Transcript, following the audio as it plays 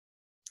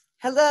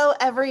Hello,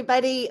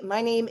 everybody.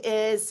 My name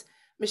is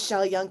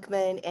Michelle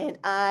Youngman, and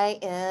I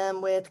am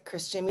with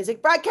Christian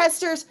Music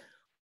Broadcasters.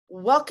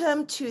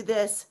 Welcome to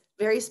this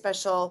very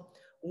special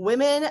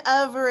Women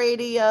of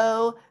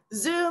Radio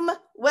Zoom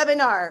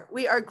webinar.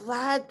 We are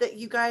glad that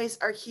you guys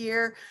are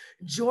here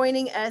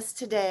joining us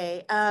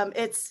today.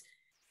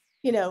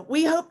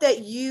 We hope that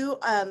you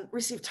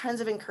receive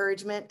tons of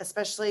encouragement,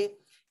 especially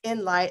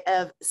in light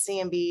of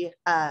CMB,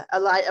 a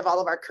light of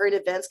all of our current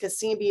events, because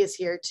CMB is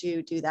here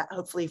to do that,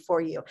 hopefully, for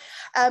you.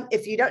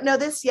 If you don't know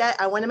this yet,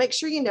 I want to make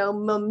sure you know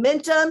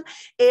Momentum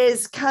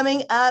is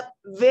coming up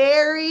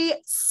very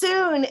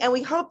soon, and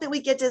we hope that we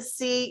get to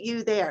see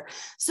you there.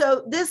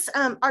 So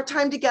our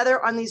time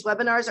together on these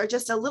webinars are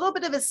just a little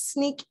bit of a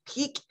sneak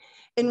peek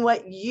in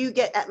what you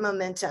get at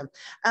Momentum.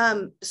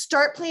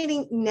 Start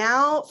planning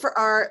now for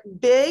our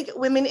big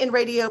Women in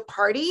Radio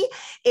party.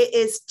 It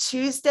is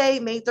Tuesday,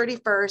 May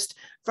 31st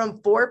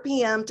from 4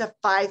 p.m. to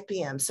 5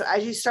 p.m. So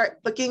as you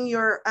start booking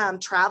your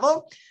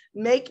travel,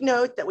 make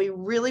note that we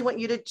really want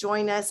you to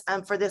join us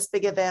for this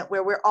big event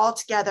where we're all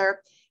together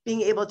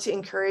being able to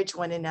encourage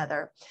one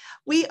another.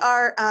 We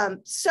are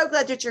so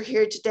glad that you're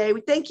here today.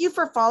 We thank you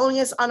for following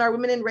us on our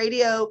Women in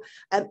Radio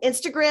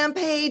Instagram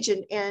page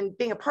and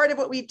being a part of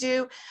what we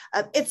do.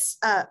 It's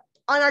on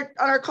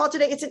our call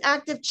today, it's an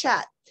active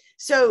chat.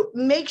 So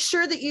make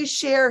sure that you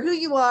share who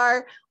you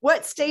are,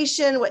 what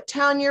station, what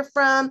town you're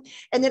from,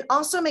 and then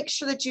also make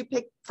sure that you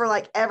pick for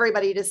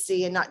everybody to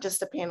see and not just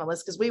the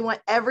panelists, because we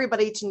want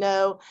everybody to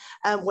know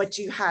what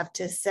you have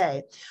to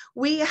say.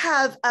 We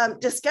have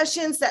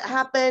discussions that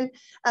happen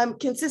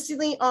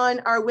consistently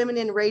on our Women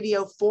in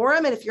Radio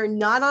forum. And if you're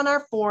not on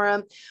our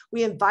forum,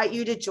 we invite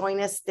you to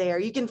join us there.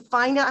 You can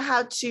find out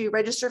how to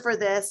register for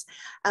this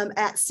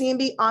at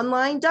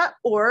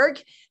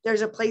cmbonline.org.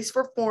 There's a place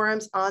for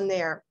forums on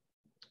there.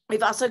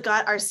 We've also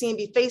got our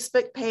CMB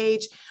Facebook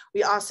page.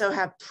 We also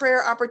have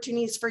prayer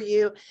opportunities for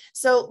you.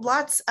 So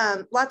lots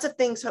of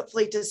things,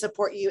 hopefully, to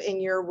support you in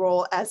your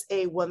role as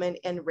a woman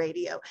in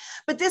radio.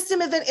 But this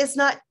Zoom event is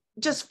not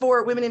just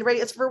for women in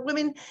radio. It's for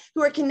women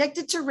who are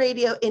connected to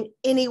radio in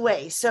any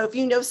way. So if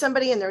you know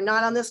somebody and they're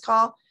not on this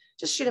call,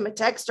 just shoot them a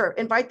text or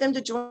invite them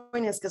to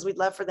join us, because we'd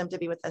love for them to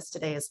be with us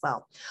today as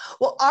well.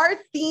 Well, our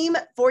theme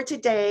for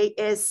today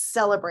is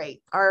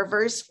celebrate. Our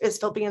verse is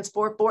Philippians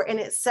 4:4, and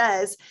it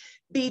says,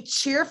 be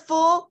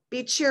cheerful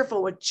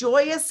with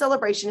joyous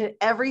celebration in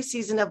every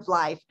season of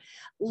life.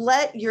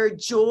 Let your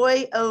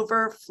joy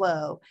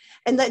overflow,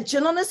 and let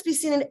gentleness be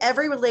seen in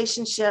every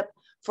relationship,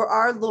 for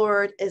our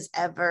Lord is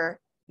ever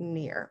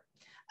near.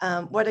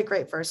 What a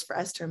great verse for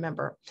us to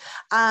remember.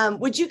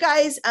 Would you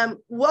guys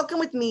welcome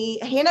with me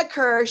Hannah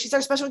Kerr? She's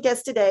our special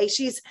guest today.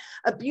 She's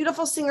a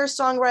beautiful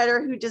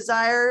singer-songwriter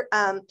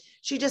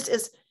she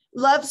just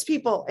loves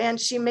people,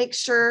 and she makes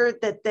sure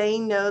that they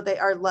know they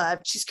are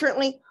loved. She's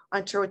currently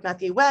on tour with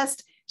Matthew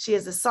West. She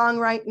has a song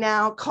right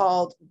now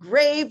called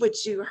Grave,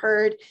 which you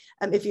heard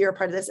if you're a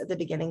part of this at the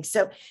beginning.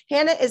 So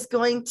Hannah is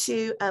going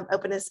to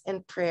open us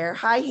in prayer.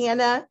 Hi,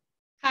 Hannah.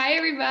 Hi,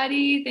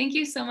 everybody. Thank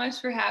you so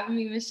much for having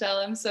me, Michelle.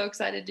 I'm so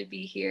excited to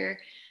be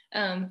here.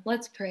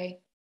 Let's pray.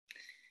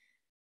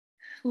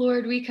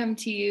 Lord, we come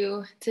to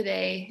you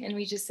today and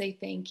we just say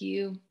thank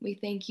you. We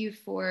thank you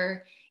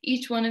for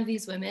each one of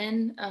these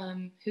women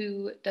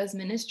who does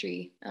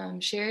ministry,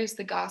 shares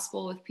the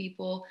gospel with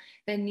people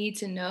that need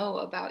to know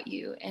about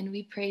you. And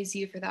we praise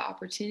you for the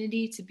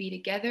opportunity to be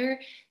together,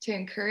 to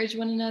encourage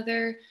one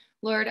another.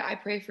 Lord, I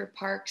pray for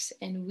Parks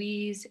and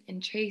Weeze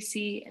and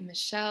Tracy and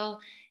Michelle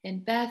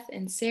and Beth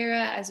and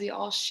Sarah as we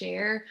all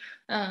share.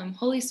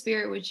 Holy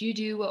Spirit, would you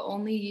do what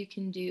only you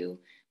can do?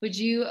 Would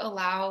you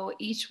allow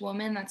each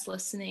woman that's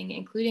listening,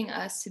 including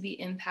us, to be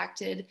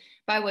impacted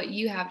by what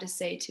you have to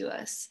say to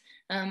us?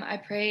 I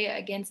pray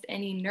against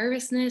any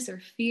nervousness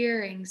or fear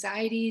or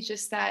anxiety,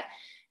 just that,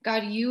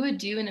 God, you would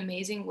do an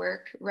amazing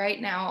work right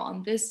now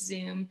on this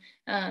Zoom,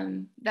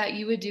 that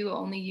you would do what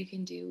only you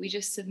can do. We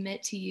just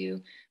submit to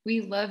you.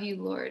 We love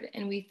you, Lord,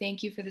 and we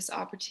thank you for this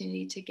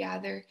opportunity to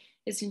gather.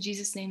 It's in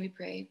Jesus' name we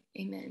pray.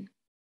 Amen.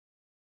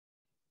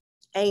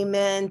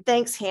 Amen.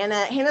 Thanks,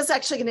 Hannah. Hannah's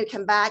actually going to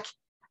come back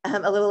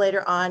a little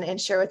later on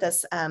and share with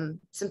us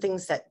some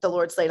things that the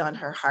Lord's laid on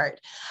her heart.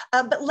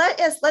 But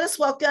let us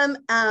welcome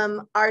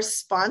our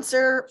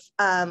sponsor,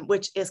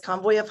 which is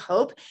Convoy of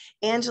Hope,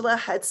 Angela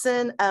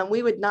Hudson.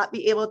 We would not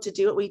be able to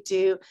do what we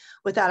do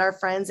without our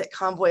friends at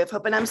Convoy of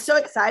Hope. And I'm so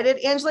excited,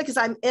 Angela, because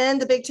I'm in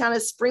the big town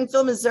of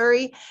Springfield,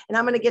 Missouri, and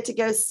I'm going to get to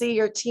go see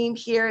your team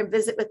here and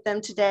visit with them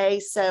today.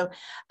 So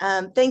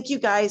thank you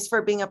guys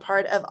for being a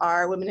part of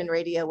our Women in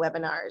Radio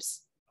webinars.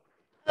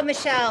 Oh,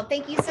 Michelle,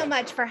 thank you so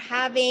much for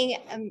having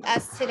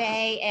us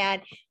today.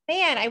 And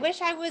Man, I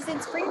wish I was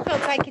in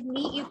Springfield so I could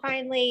meet you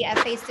finally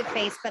face to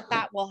face, but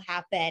that will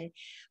happen.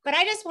 But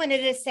I just wanted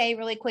to say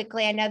really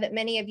quickly, I know that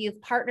many of you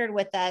have partnered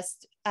with us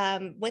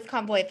with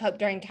Convoy of Hope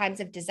during times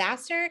of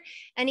disaster.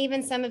 And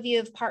even some of you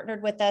have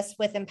partnered with us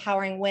with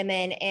empowering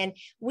women. And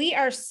we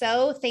are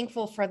so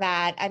thankful for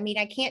that. I mean,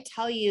 I can't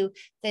tell you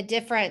the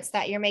difference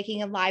that you're making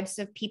in lives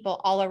of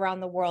people all around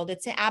the world.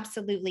 It's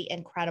absolutely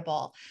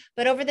incredible.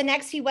 But over the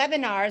next few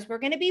webinars, we're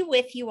going to be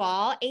with you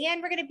all,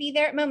 and we're going to be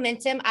there at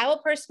Momentum. I will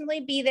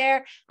personally be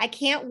there. I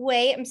can't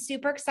wait. I'm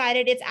super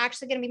excited. It's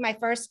actually going to be my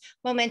first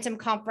Momentum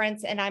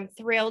conference, and I'm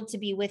thrilled to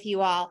be with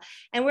you all.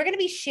 And we're going to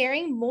be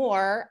sharing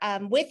more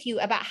with you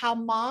about how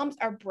moms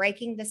are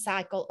breaking the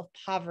cycle of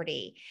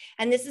poverty.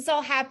 And this is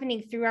all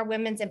happening through our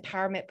Women's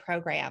Empowerment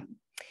Program.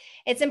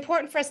 It's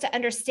important for us to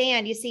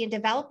understand, you see, in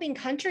developing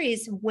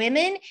countries,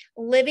 women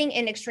living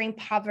in extreme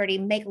poverty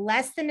make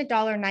less than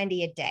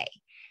 $1.90 a day.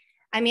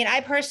 I mean, I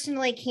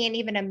personally can't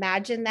even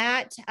imagine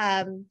that.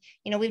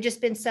 We've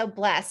just been so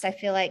blessed, I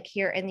feel like,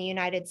 here in the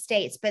United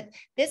States. But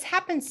this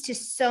happens to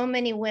so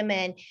many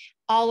women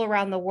all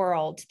around the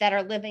world that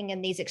are living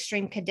in these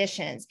extreme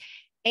conditions,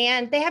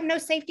 and they have no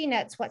safety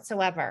nets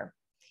whatsoever.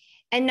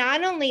 And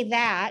not only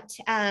that,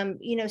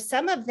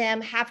 some of them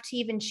have to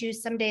even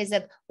choose some days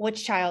of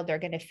which child they're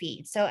going to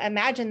feed. So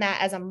imagine that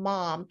as a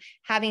mom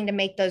having to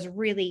make those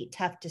really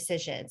tough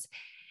decisions.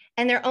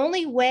 And their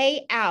only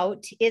way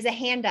out is a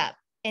hand up.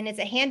 And it's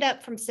a hand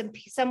up from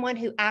someone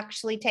who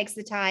actually takes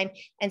the time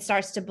and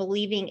starts to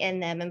believing in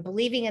them and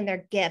believing in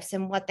their gifts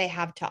and what they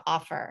have to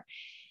offer.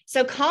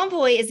 So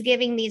Convoy is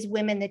giving these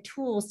women the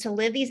tools to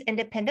live these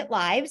independent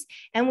lives.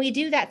 And we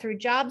do that through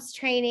jobs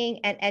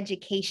training and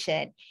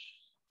education.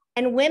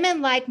 And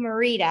women like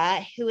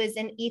Marita, who is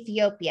in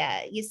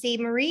Ethiopia, you see,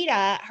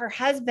 Marita, her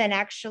husband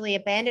actually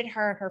abandoned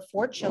her and her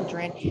 4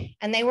 children,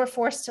 and they were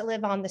forced to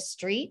live on the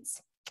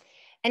streets.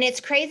 And it's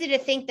crazy to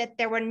think that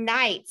there were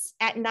nights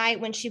at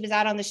night when she was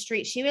out on the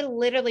street, she would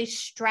literally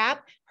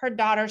strap her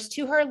daughters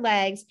to her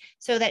legs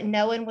so that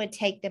no one would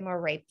take them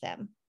or rape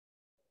them.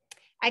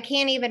 I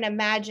can't even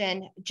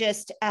imagine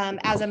just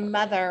as a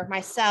mother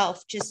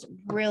myself, just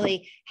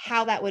really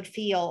how that would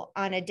feel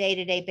on a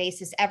day-to-day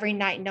basis every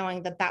night,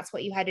 knowing that that's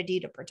what you had to do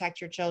to protect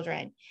your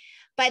children.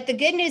 But the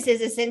good news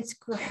is since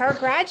her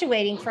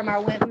graduating from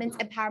our Women's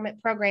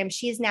Empowerment Program,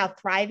 she is now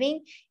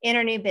thriving in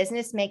her new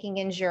business, Making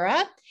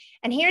Injera.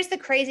 And here's the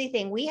crazy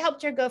thing. We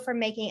helped her go from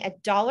making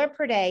 $1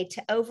 per day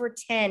to over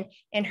 10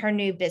 in her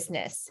new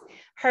business.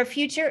 Her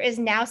future is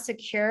now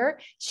secure.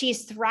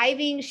 She's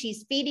thriving.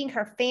 She's feeding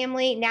her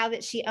family now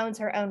that she owns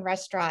her own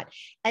restaurant.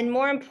 And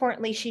more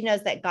importantly, she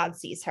knows that God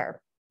sees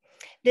her.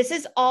 This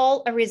is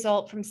all a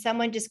result from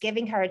someone just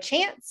giving her a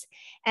chance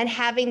and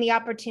having the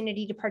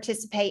opportunity to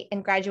participate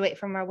and graduate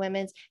from our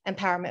Women's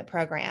Empowerment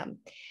Program.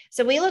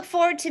 So we look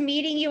forward to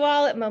meeting you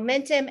all at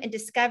Momentum and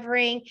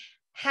discovering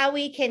how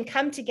we can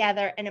come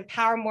together and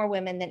empower more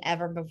women than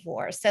ever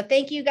before. So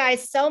thank you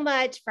guys so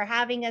much for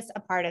having us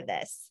a part of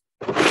this.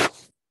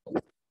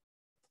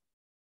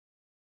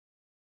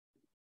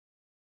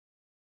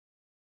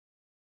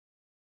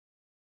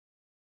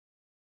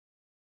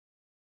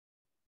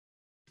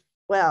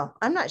 Well,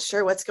 I'm not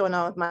sure what's going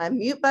on with my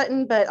mute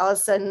button, but all of a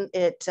sudden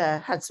it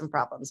had some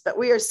problems. But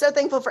we are so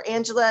thankful for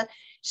Angela.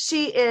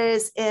 She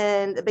is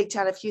in the big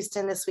town of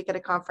Houston this week at a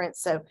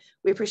conference, so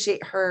we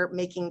appreciate her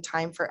making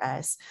time for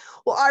us.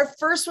 Well, our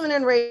first woman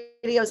in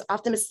radio is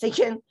often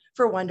mistaken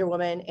for Wonder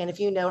Woman, and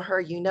if you know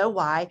her, you know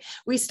why.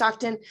 Ree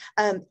Stockton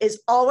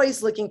is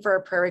always looking for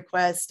a prayer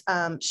request.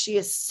 She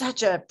is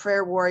such a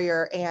prayer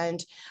warrior, and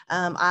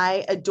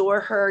I adore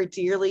her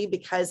dearly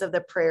because of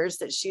the prayers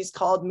that she's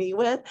called me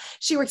with.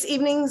 She works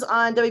evenings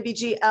on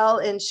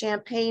WBGL in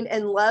Champaign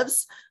and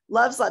loves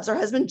her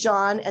husband,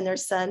 John, and their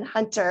son,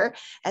 Hunter.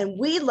 And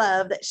we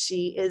love that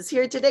she is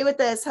here today with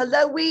us.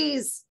 Hello,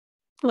 Weeze.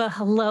 Well,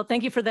 hello.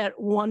 Thank you for that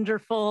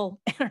wonderful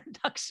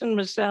introduction,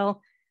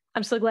 Michelle.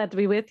 I'm so glad to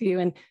be with you.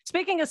 And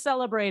speaking of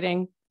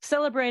celebrating,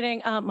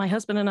 my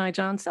husband and I,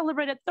 John,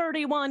 celebrated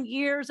 31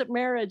 years of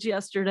marriage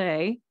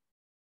yesterday,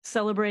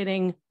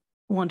 celebrating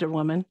Wonder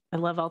Woman. I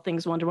love all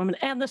things Wonder Woman.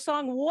 And the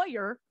song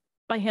Warrior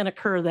by Hannah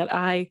Kerr that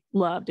I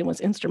loved and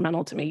was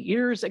instrumental to me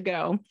years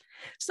ago.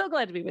 So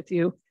glad to be with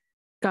you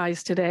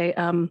guys today.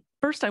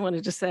 First, I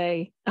wanted to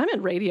say I'm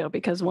in radio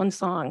because one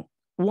song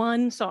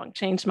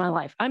changed my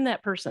life. I'm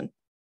that person.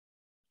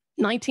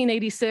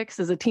 1986,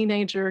 as a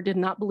teenager, did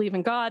not believe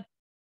in God,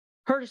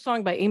 heard a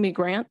song by Amy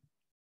Grant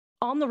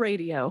on the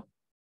radio,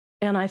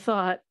 and I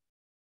thought,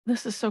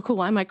 this is so cool.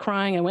 Why am I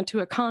crying? I went to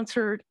a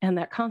concert, and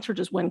that concert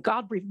is when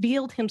God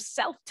revealed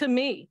himself to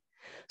me.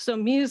 So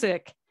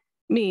music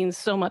means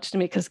so much to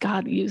me because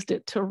God used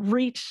it to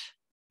reach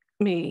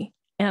me.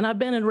 And I've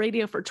been in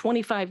radio for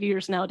 25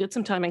 years now. Did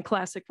some time in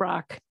classic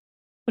rock,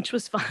 which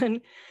was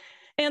fun,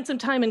 and some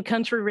time in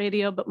country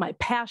radio. But my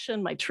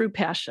passion, my true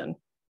passion,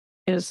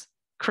 is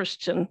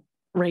Christian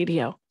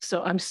radio.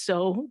 So I'm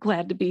so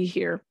glad to be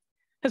here.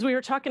 As we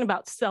were talking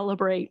about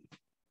celebrate,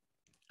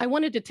 I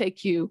wanted to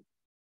take you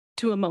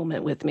to a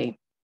moment with me.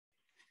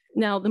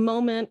 Now, the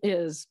moment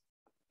is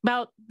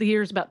about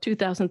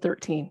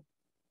 2013.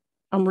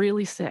 I'm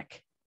really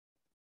sick.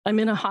 I'm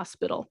in a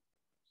hospital.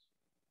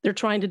 They're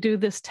trying to do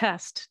this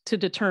test to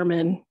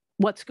determine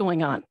what's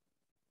going on.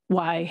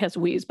 Why has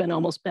Wheeze been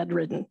almost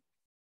bedridden?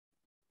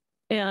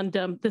 And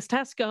this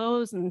test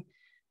goes and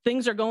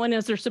things are going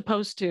as they're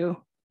supposed to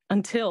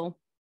until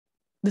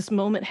this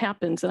moment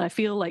happens. And I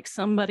feel like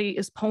somebody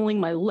is pulling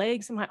my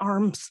legs and my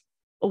arms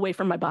away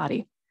from my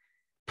body,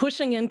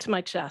 pushing into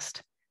my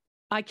chest.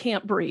 I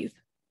can't breathe.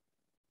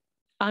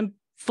 I'm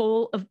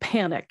full of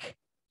panic,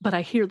 but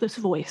I hear this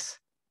voice.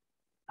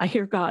 I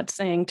hear God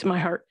saying to my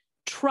heart,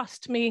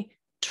 trust me,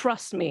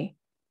 trust me.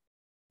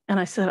 And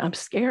I said, I'm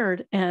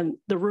scared. And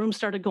the room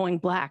started going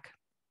black.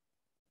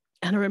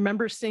 And I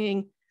remember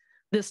seeing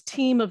this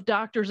team of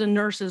doctors and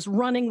nurses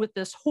running with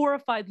this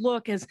horrified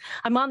look as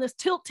I'm on this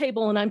tilt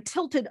table and I'm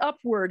tilted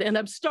upward and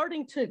I'm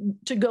starting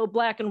to go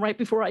black. And right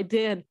before I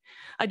did,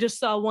 I just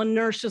saw one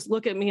nurse just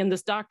look at me and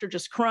this doctor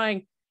just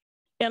crying.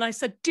 And I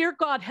said, dear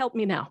God, help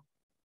me now.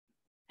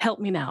 Help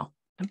me now.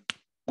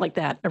 Like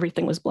that,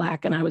 everything was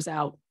black and I was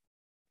out.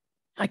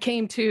 I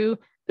came to,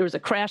 there was a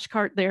crash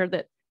cart there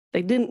that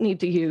they didn't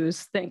need to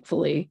use,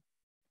 thankfully.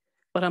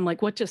 But I'm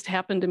like, what just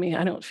happened to me?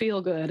 I don't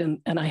feel good.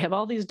 And I have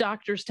all these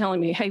doctors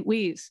telling me, hey,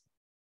 Wheeze,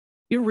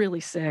 you're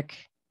really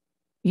sick.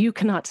 You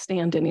cannot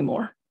stand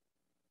anymore.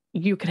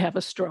 You could have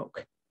a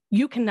stroke.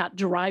 You cannot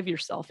drive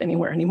yourself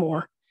anywhere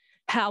anymore.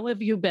 How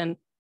have you been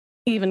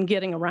even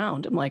getting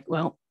around? I'm like,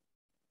 well,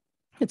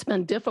 it's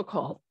been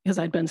difficult because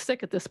I'd been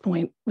sick at this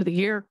point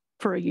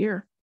for a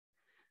year.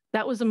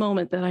 That was a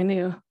moment that I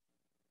knew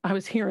I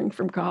was hearing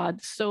from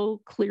God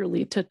so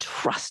clearly to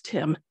trust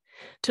him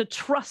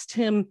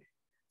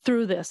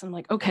through this. I'm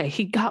like, okay,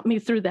 he got me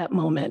through that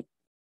moment.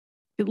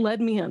 It led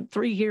me on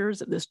 3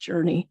 years of this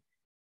journey.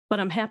 But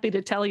I'm happy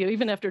to tell you,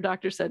 even after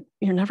doctor said,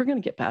 you're never going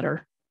to get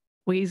better.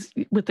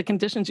 With the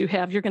conditions you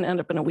have, you're going to end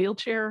up in a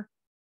wheelchair.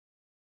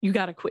 You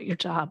got to quit your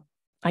job.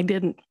 I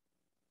didn't.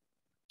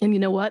 And you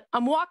know what?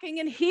 I'm walking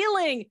in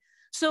healing.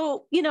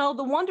 So, the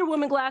Wonder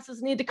Woman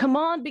glasses need to come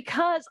on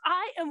because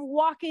I am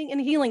walking in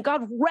healing.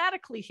 God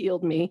radically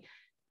healed me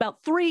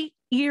about 3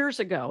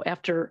 years ago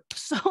after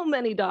so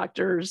many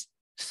doctors,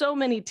 so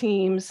many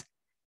teams,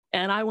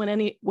 and I went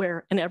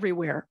anywhere and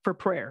everywhere for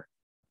prayer.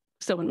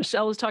 So when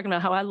Michelle was talking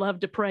about how I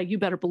love to pray, you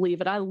better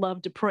believe it. I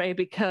love to pray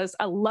because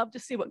I love to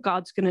see what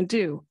God's going to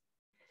do.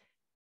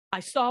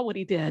 I saw what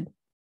he did.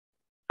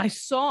 I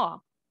saw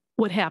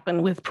what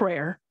happened with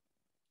prayer.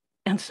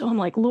 And so I'm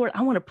like, Lord,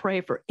 I want to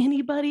pray for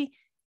anybody,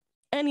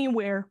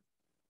 anywhere.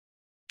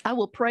 I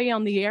will pray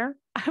on the air.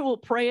 I will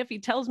pray if he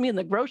tells me in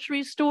the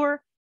grocery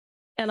store.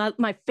 And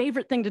my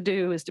favorite thing to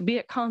do is to be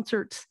at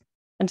concerts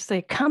and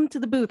say, come to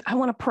the booth. I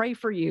want to pray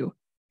for you.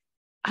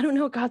 I don't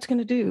know what God's going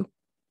to do,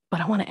 but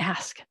I want to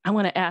ask. I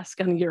want to ask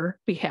on your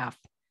behalf.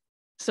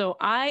 So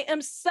I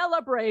am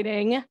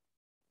celebrating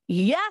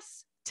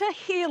yes to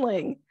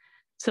healing.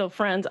 So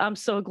friends, I'm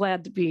so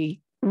glad to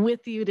be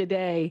with you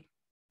today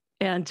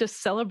and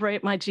just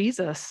celebrate my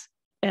Jesus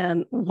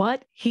and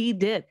what he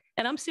did.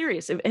 And I'm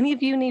serious. If any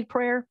of you need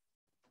prayer,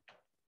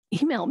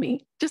 email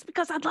me just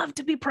because I'd love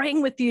to be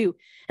praying with you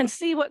and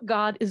see what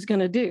God is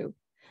going to do.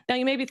 Now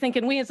you may be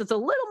thinking, Wheeze, it's a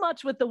little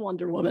much with the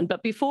Wonder Woman,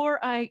 but before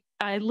I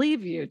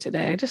leave you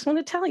today, I just want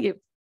to tell you,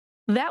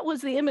 that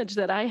was the image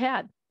that I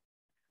had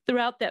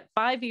throughout that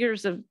 5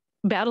 years of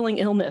battling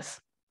illness.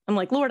 I'm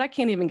like, Lord, I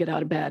can't even get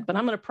out of bed, but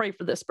I'm going to pray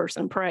for this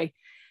person, pray.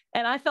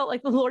 And I felt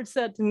like the Lord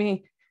said to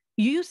me,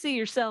 you see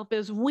yourself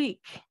as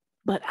weak,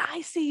 but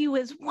I see you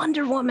as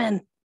Wonder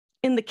Woman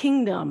in the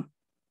kingdom.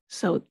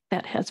 So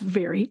that has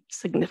very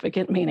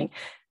significant meaning.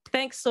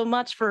 Thanks so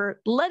much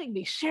for letting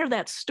me share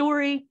that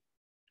story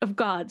of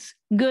God's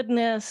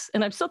goodness.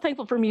 And I'm so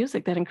thankful for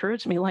music that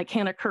encouraged me, like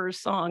Hannah Kerr's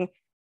song,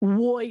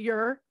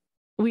 Warrior.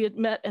 We had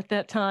met at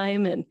that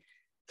time, and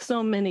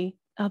so many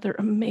other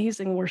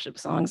amazing worship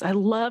songs. I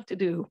love to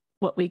do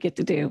what we get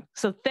to do.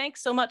 So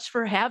thanks so much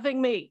for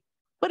having me.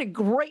 What a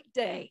great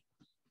day.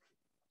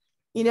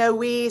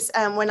 Wheeze,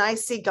 when I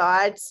see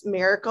God's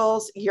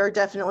miracles, you're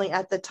definitely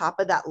at the top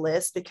of that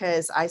list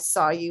because I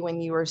saw you when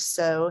you were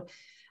so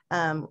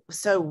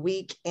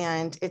weak,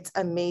 and it's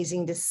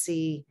amazing to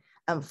see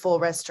full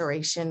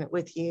restoration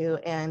with you.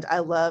 And I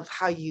love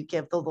how you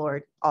give the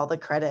Lord all the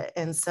credit.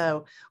 And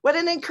so what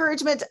an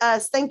encouragement to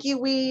us. Thank you,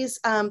 Wheeze,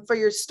 for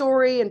your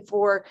story and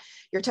for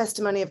your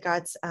testimony of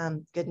God's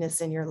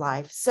goodness in your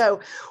life. So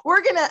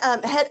we're going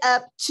to head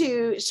up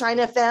to Shine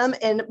FM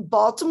in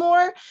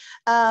Baltimore,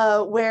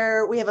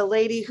 where we have a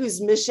lady whose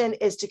mission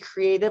is to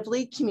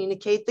creatively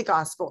communicate the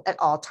gospel at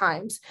all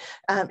times.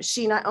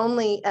 She not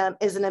only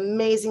is an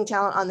amazing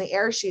talent on the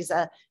air, she's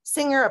a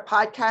singer, a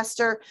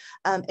podcaster,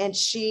 and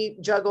she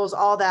juggles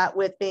all that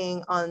with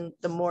being on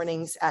the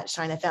mornings at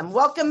Shine FM.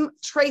 Welcome,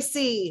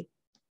 Tracy.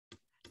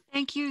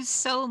 Thank you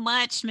so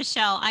much,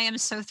 Michelle. I am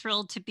so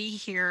thrilled to be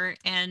here.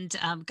 And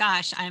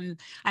gosh,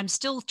 I'm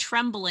still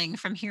trembling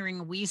from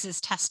hearing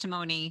Wheeze's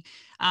testimony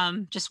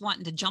Just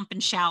wanting to jump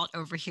and shout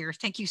over here.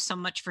 Thank you so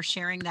much for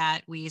sharing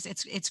that, Weeze.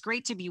 It's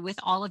great to be with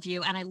all of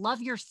you. And I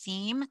love your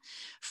theme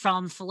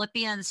from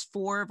Philippians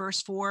 4,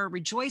 verse 4,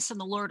 rejoice in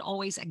the Lord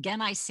always.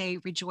 Again, I say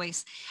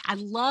rejoice. I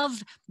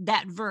love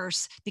that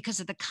verse because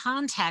of the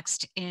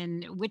context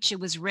in which it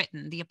was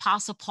written. The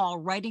Apostle Paul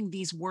writing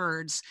these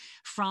words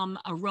from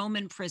a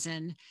Roman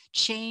prison,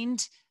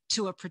 chained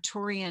to a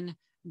Praetorian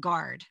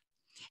guard.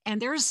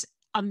 And there's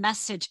a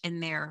message in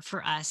there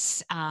for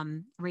us,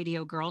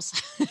 radio girls.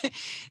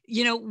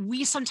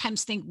 We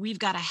sometimes think we've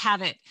got to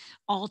have it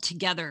all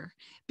together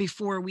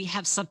before we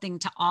have something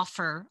to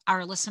offer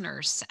our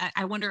listeners.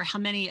 I wonder how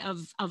many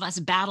of us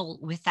battle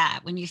with that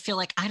when you feel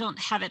like I don't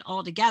have it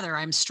all together.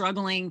 I'm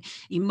struggling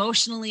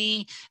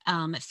emotionally,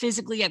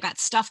 physically. I've got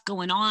stuff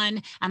going on,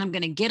 and I'm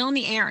going to get on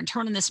the air and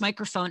turn on this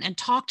microphone and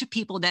talk to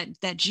people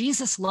that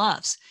Jesus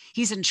loves.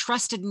 He's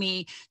entrusted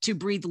me to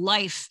breathe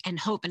life and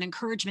hope and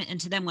encouragement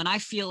into them when I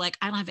feel like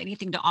I don't have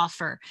anything to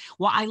offer.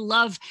 Well, I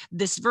love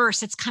this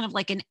verse. It's kind of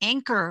like an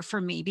anchor for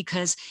me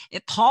because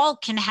if Paul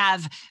can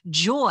have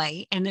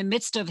joy in the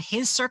midst of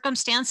his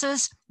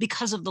circumstances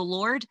because of the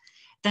Lord,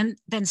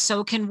 then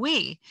so can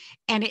we.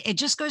 And it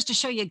just goes to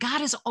show you,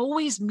 God is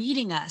always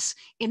meeting us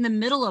in the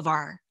middle of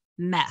our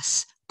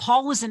mess.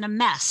 Paul was in a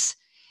mess,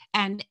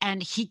 and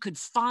he could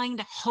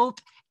find hope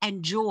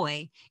and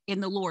joy in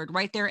the Lord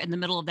right there in the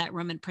middle of that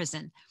Roman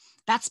prison.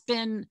 That's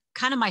been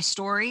kind of my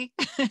story.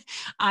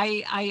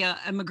 I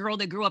am a girl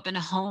that grew up in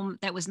a home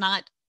that was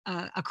not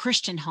a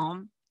Christian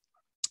home.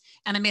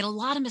 And I made a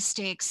lot of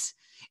mistakes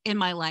in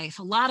my life,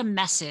 a lot of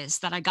messes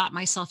that I got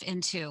myself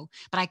into.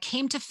 But I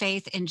came to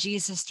faith in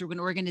Jesus through an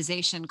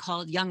organization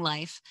called Young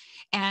Life.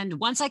 And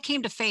once I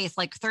came to faith,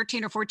 like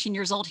 13 or 14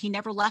 years old, he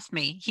never left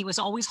me. He was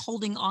always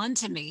holding on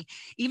to me,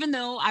 even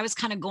though I was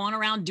kind of going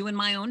around doing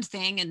my own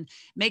thing and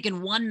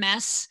making one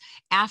mess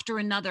after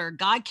another.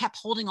 God kept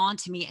holding on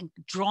to me and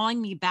drawing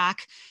me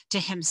back to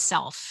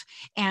himself.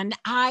 And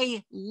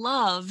I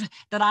love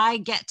that I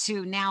get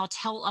to now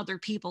tell other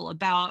people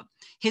about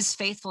his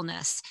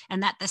faithfulness,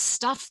 and that the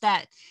stuff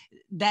that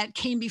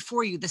came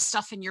before you, the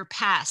stuff in your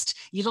past,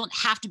 you don't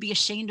have to be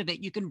ashamed of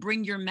it. You can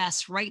bring your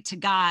mess right to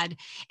God,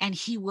 and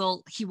he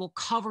will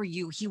cover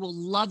you. He will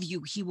love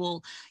you. He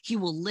will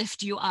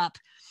lift you up.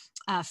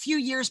 A few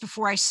years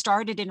before I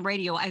started in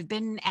radio, I've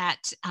been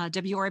at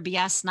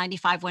WRBS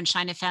 95.1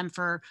 Shine FM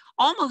for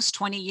almost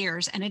 20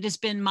 years, and it has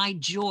been my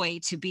joy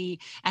to be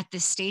at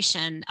this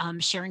station,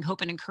 sharing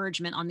hope and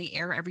encouragement on the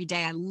air every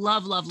day. I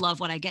love, love,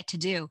 love what I get to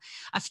do.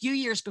 A few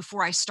years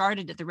before I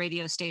started at the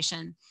radio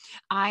station,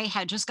 I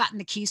had just gotten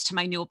the keys to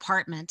my new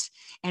apartment,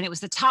 and it was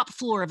the top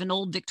floor of an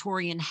old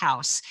Victorian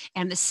house,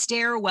 and the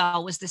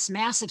stairwell was this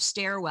massive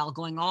stairwell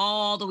going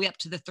all the way up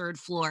to the third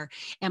floor,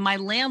 and my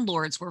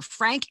landlords were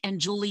Frank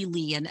and Julie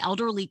Lee, an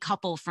elderly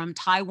couple from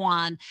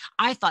Taiwan.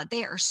 I thought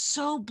they are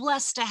so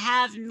blessed to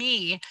have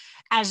me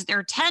as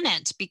their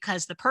tenant,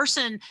 because the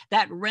person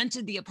that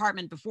rented the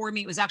apartment before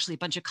me was actually a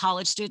bunch of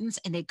college students,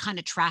 and they kind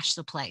of trashed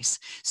the place.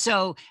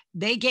 So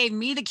they gave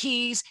me the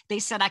keys. They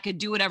said I could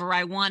do whatever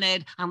I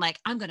wanted. I'm like,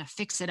 I'm going to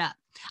fix it up.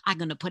 I'm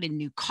going to put in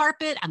new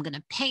carpet. I'm going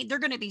to paint. They're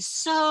going to be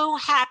so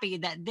happy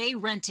that they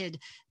rented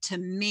to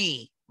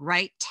me,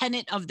 right?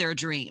 Tenant of their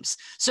dreams.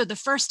 So the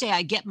first day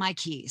I get my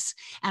keys,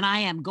 and I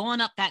am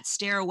going up that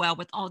stairwell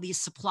with all these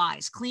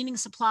supplies, cleaning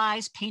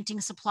supplies,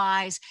 painting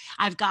supplies.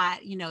 I've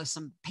got,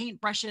 some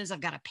paint brushes. I've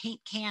got a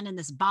paint can in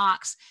this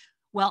box.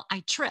 Well,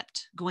 I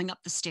tripped going up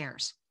the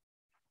stairs.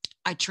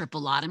 I trip a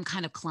lot. I'm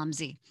kind of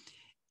clumsy.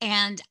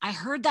 And I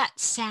heard that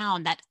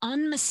sound, that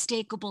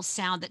unmistakable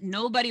sound that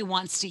nobody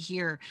wants to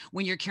hear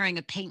when you're carrying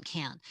a paint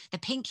can. The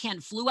paint can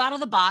flew out of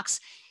the box.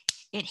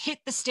 It hit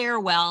the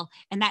stairwell,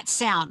 and that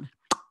sound,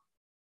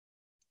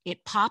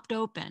 it popped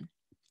open.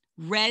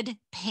 Red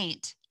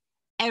paint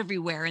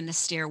everywhere in the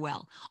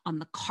stairwell, on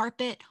the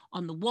carpet,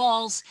 on the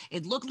walls.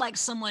 It looked like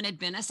someone had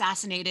been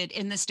assassinated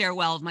in the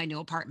stairwell of my new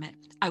apartment.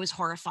 I was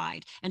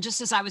horrified. And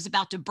just as I was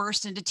about to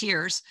burst into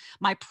tears,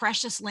 my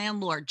precious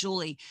landlord,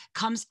 Julie,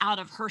 comes out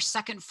of her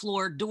second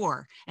floor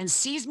door and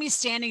sees me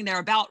standing there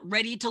about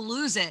ready to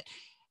lose it.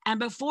 And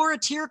before a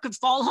tear could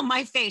fall on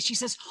my face, she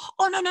says,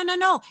 "Oh,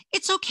 no.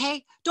 It's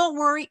okay. Don't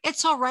worry.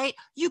 It's all right.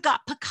 You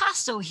got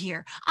Picasso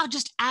here. I'll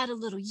just add a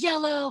little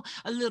yellow,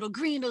 a little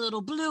green, a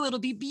little blue. It'll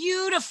be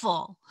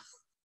beautiful."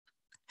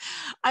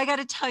 I got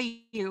to tell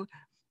you,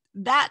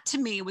 that to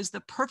me was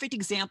the perfect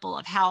example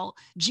of how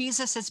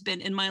Jesus has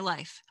been in my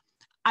life.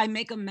 I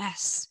make a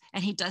mess,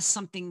 and he does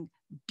something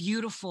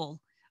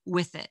beautiful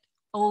with it,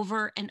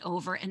 over and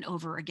over and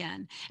over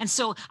again. And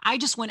so I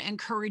just want to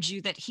encourage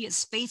you that he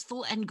is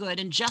faithful and good.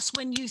 And just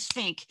when you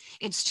think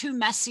it's too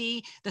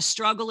messy, the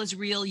struggle is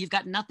real, you've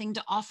got nothing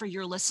to offer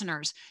your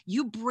listeners,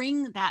 you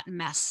bring that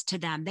mess to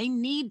them. They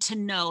need to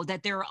know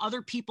that there are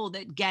other people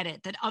that get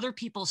it, that other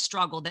people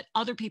struggle, that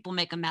other people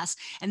make a mess,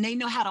 and they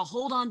know how to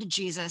hold on to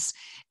Jesus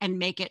and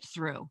make it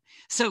through.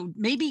 So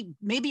maybe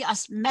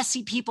us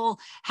messy people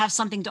have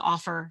something to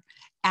offer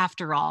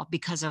after all,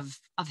 because of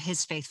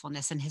his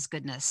faithfulness and his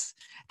goodness.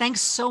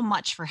 Thanks so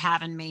much for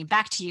having me.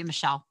 Back to you,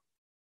 Michelle.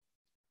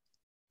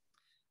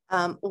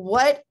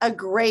 What a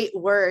great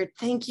word.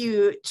 Thank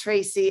you,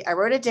 Tracy. I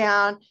wrote it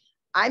down.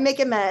 I make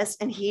a mess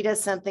and he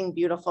does something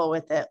beautiful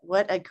with it.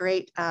 What a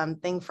great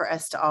thing for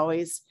us to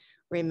always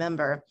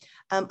remember.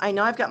 I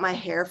know I've got my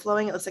hair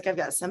flowing. It looks like I've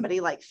got somebody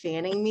like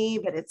fanning me,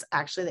 but it's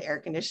actually the air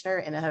conditioner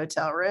in a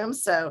hotel room.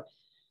 So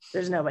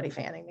there's nobody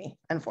fanning me,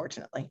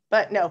 unfortunately.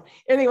 But no,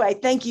 anyway,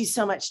 thank you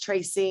so much,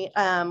 Tracy.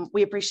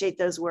 We appreciate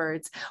those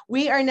words.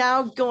 We are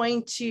now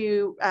going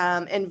to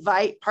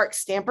invite Park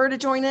Stamper to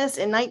join us.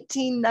 In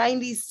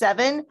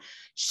 1997,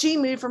 she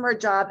moved from her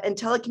job in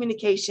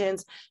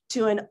telecommunications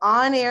to an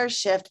on-air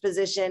shift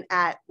position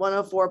at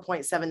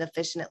 104.7 The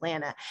Fish in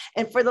Atlanta.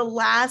 And for the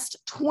last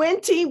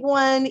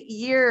 21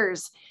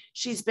 years,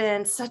 she's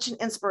been such an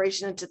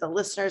inspiration to the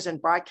listeners and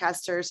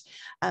broadcasters.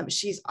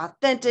 She's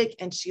authentic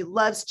and she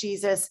loves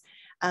Jesus.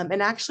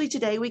 And actually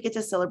today we get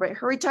to celebrate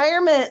her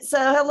retirement. So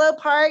hello,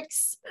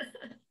 Parks.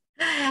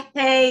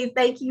 Hey,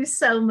 thank you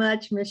so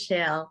much,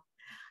 Michelle.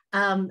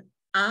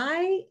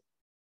 I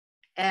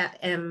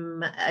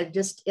am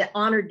just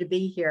honored to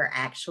be here,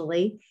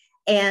 actually.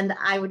 And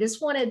I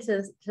just wanted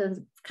to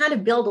kind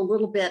of build a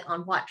little bit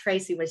on what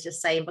Tracy was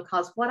just saying,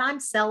 because what I'm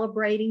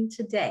celebrating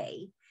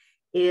today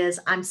is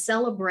I'm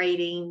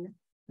celebrating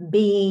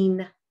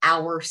being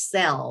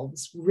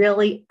ourselves,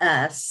 really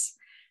us,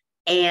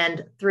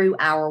 and through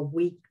our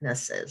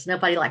weaknesses.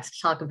 Nobody likes to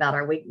talk about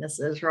our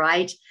weaknesses,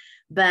 right?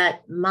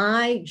 But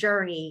my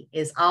journey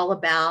is all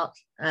about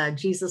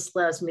Jesus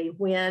loves me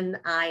when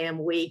I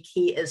am weak,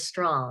 he is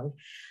strong.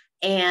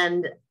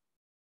 And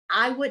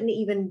I wouldn't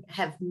even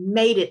have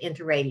made it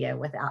into radio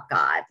without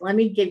God. Let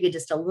me give you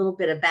just a little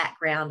bit of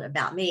background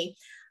about me.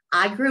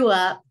 I grew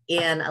up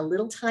in a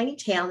little tiny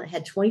town that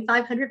had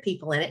 2,500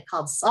 people in it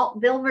called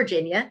Saltville,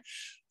 Virginia.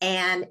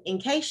 And in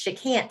case you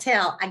can't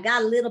tell, I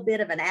got a little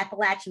bit of an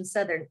Appalachian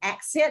Southern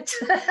accent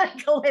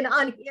going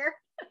on here.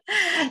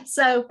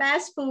 So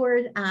fast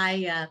forward,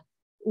 I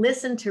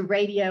listened to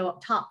radio,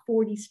 top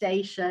 40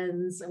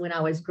 stations when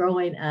I was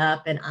growing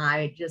up, and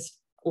I just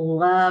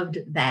loved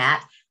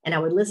that. And I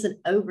would listen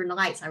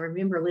overnights. I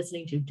remember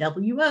listening to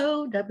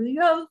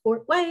WO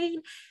Fort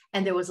Wayne.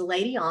 And there was a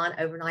lady on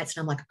overnights.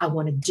 And I'm like, I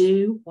want to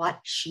do what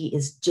she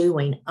is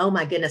doing. Oh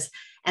my goodness.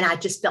 And I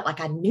just felt like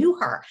I knew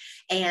her.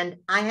 And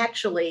I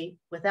actually,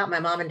 without my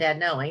mom and dad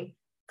knowing,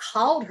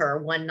 called her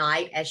one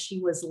night as she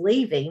was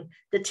leaving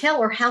to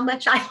tell her how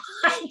much I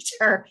liked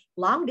her.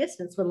 Long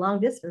distance, when long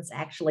distance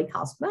actually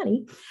cost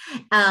money.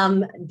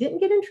 Didn't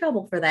get in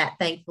trouble for that,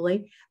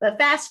 thankfully. But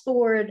fast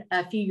forward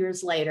a few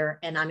years later,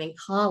 and I'm in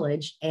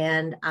college,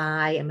 and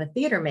I am a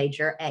theater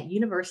major at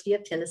University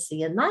of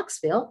Tennessee in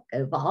Knoxville,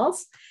 go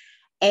Vols.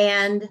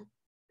 And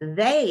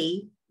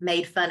they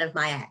made fun of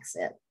my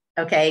accent.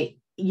 Okay,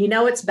 you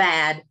know it's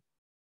bad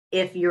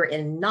if you're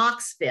in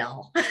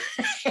Knoxville,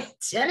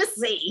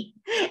 Tennessee,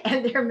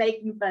 and they're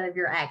making fun of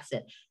your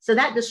accent. So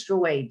that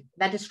destroyed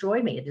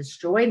me. It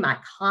destroyed my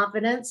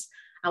confidence.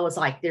 I was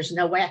like, there's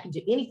no way I can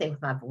do anything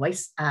with my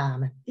voice.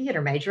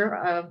 Theater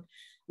major.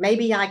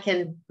 Maybe I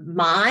can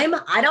mime.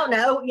 I don't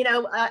know,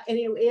 and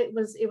it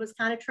was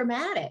kind of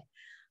traumatic.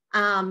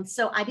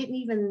 So I didn't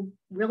even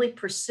really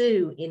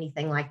pursue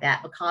anything like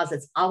that, because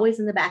it's always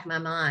in the back of my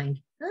mind.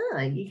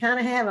 You kind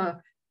of have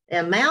a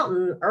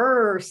mountain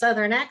or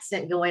Southern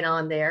accent going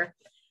on there.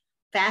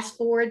 Fast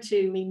forward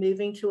to me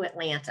moving to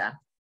Atlanta.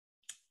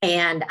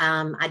 And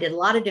I did a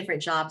lot of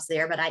different jobs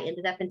there, but I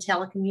ended up in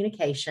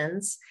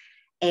telecommunications,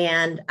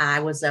 and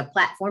I was a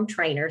platform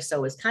trainer. So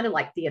it was kind of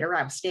like theater.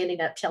 I was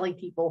standing up telling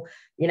people,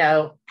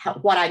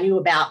 what I knew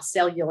about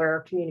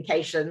cellular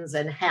communications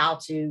and how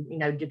to,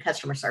 do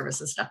customer service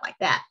and stuff like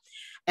that.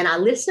 And I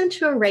listened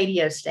to a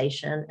radio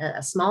station,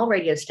 a small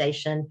radio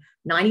station,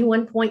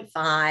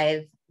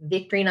 91.5,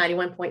 Victory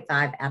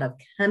 91.5 out of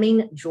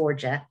Cumming,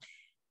 Georgia.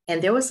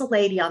 And there was a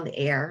lady on the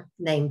air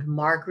named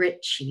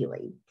Margaret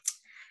Cheeley.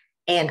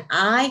 And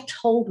I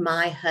told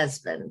my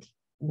husband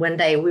one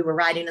day, we were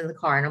riding in the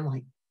car, and I'm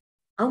like,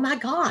 oh my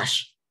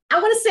gosh, I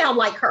want to sound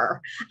like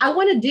her. I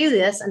want to do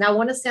this, and I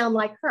want to sound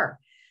like her.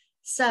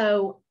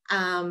 So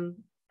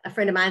a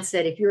friend of mine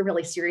said, if you're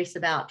really serious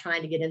about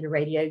trying to get into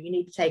radio, you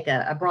need to take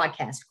a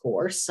broadcast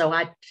course. So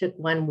I took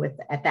one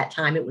at that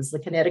time, it was the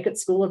Connecticut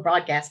School of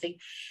Broadcasting,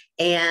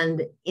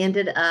 and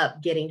ended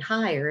up getting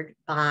hired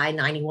by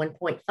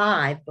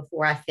 91.5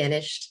 before I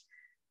finished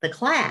the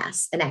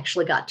class, and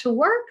actually got to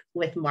work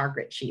with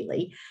Margaret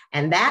Cheeley.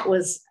 And that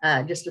was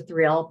just a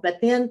thrill. But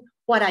then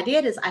what I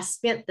did is I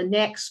spent the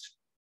next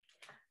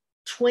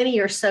 20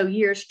 or so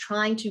years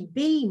trying to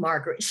be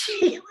Margaret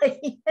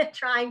Cheeley,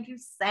 trying to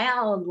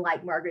sound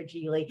like Margaret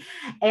Cheeley.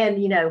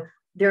 And,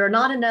 there are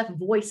not enough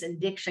voice and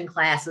diction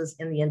classes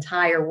in the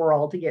entire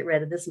world to get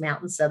rid of this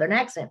mountain Southern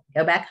accent.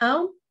 Go back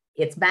home,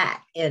 it's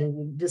back,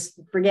 and just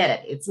forget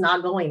it. It's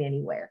not going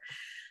anywhere.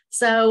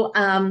 So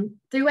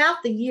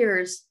throughout the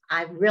years,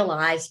 I've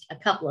realized a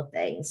couple of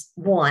things.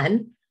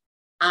 One,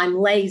 I'm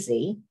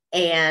lazy,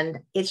 and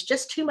it's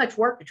just too much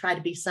work to try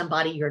to be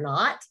somebody you're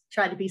not,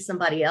 try to be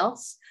somebody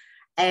else.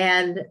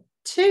 And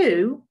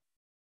two,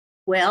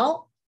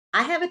 well,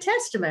 I have a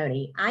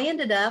testimony. I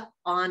ended up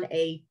on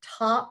a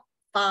top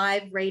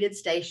 5 rated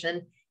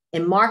station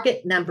in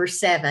market number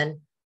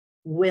 7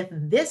 with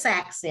this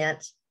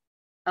accent.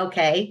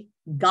 Okay,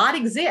 God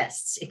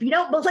exists. If you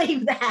don't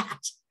believe that,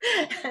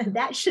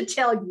 that should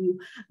tell you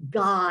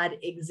God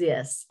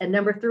exists. And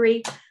number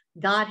 3,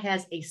 God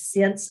has a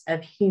sense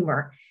of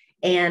humor.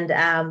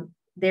 And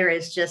there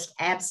is just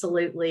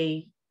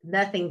absolutely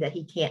nothing that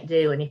he can't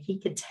do. And if he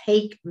could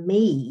take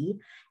me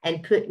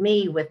and put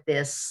me with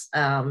this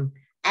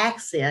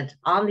accent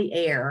on the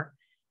air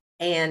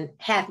and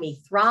have me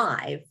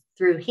thrive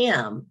through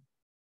him,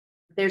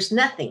 there's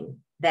nothing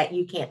that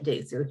you can't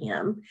do through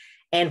him.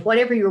 And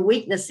whatever your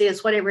weakness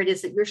is, whatever it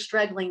is that you're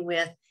struggling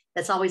with,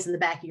 that's always in the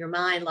back of your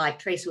mind, like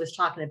Tracy was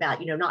talking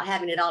about, not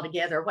having it all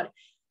together.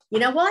 You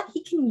know what?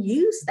 He can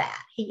use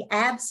that. He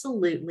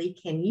absolutely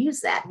can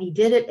use that. And he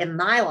did it in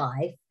my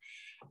life.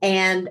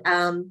 And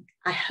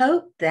I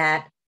hope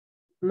that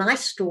my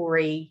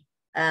story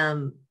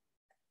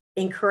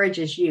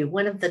encourages you.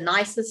 One of the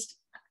nicest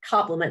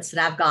compliments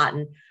that I've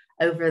gotten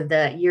over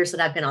the years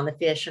that I've been on the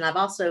fish, and I've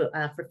also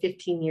for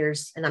 15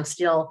 years, and I'm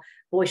still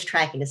voice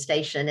tracking a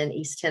station in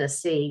East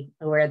Tennessee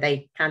where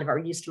they kind of are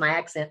used to my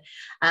accent.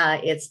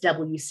 It's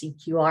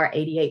WCQR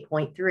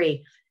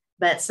 88.3.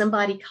 But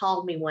somebody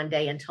called me one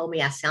day and told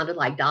me I sounded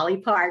like Dolly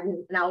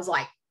Parton. And I was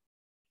like,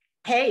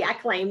 hey, I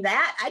claim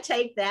that. I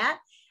take that.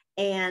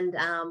 And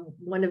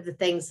one of the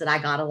things that I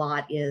got a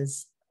lot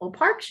is, well,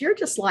 Parks, you're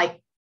just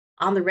like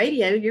on the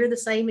radio, you're the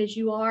same as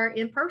you are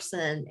in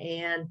person.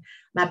 And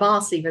my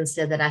boss even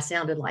said that I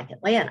sounded like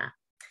Atlanta.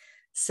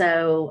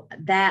 So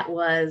that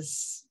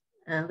was,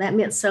 that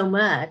meant so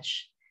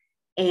much.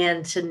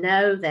 And to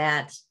know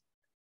that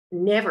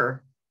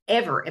never,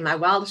 ever in my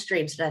wildest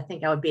dreams did I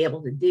think I would be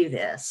able to do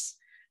this.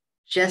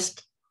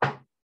 Just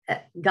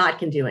God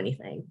can do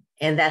anything.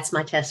 And that's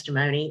my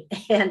testimony.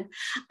 And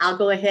I'll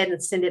go ahead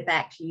and send it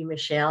back to you,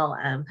 Michelle.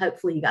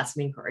 Hopefully you got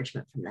some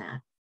encouragement from that.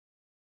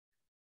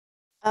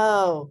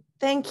 Oh,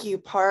 thank you,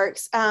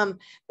 Parks.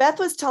 Beth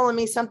was telling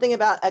me something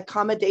about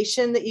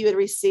accommodation that you had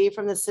received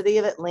from the city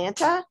of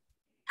Atlanta.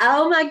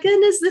 Oh my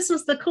goodness, this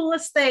was the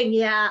coolest thing.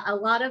 Yeah, a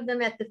lot of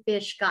them at the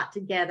Fish got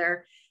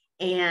together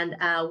and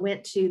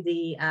went to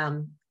the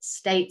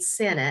state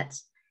Senate.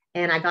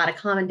 And I got a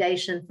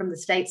commendation from the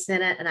state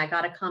Senate, and I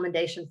got a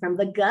commendation from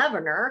the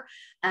governor.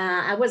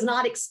 I was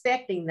not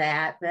expecting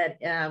that, but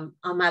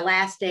on my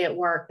last day at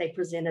work, they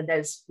presented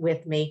those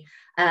with me,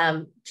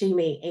 to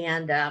me,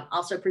 and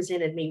also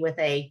presented me with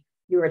a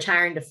 "You're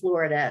Retiring to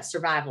Florida"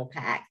 survival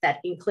pack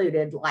that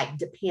included like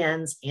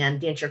Depends and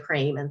denture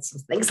cream and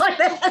some things like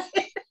that.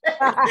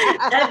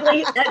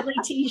 ugly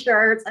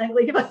t-shirts,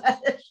 ugly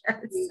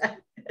shirts,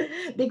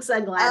 big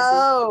sunglasses.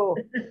 Oh.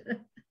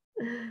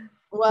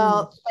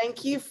 Well,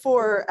 thank you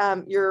for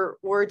your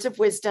words of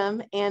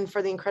wisdom and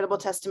for the incredible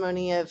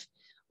testimony of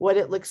what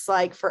it looks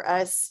like for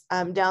us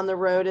down the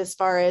road as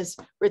far as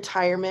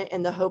retirement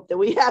and the hope that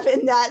we have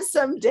in that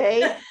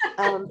someday.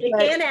 It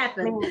can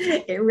happen.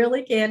 It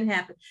really can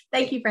happen.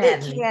 Thank you for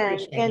having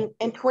me.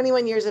 And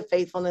 21 years of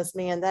faithfulness,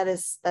 man,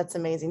 that's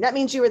amazing. That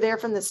means you were there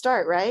from the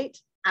start, right?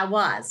 I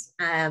was.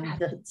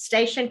 The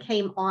station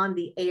came on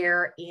the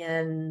air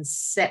in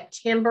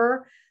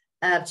September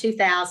of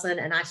 2000,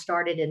 and I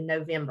started in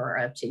November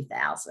of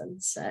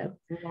 2000. So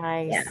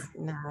nice, yeah.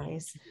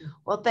 Nice.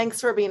 Well, thanks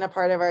for being a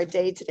part of our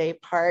day today,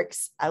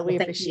 Parks. We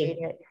appreciate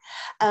it.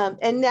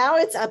 And now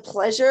it's a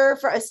pleasure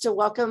for us to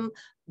welcome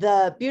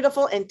the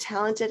beautiful and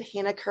talented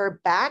Hannah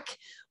Kerr back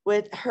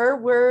with her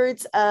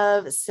words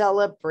of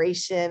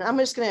celebration. I'm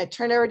just going to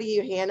turn it over to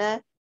you,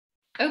 Hannah.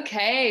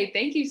 Okay,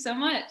 thank you so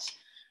much.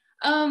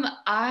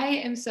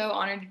 I am so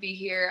honored to be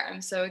here.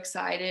 I'm so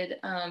excited.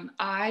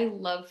 I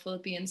love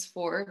Philippians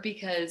 4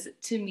 because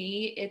to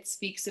me, it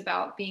speaks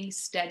about being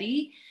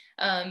steady,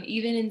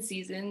 even in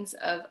seasons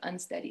of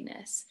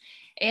unsteadiness.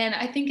 And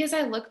I think as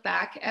I look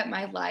back at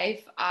my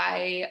life,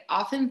 I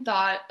often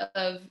thought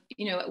of,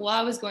 while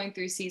I was going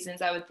through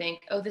seasons, I would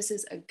think, oh, this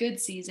is a good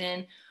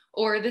season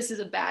or this is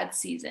a bad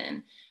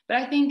season. But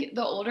I think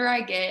the older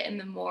I get and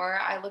the more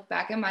I look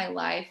back at my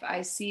life,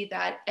 I see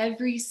that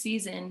every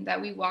season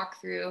that we walk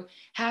through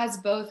has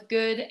both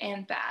good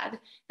and bad.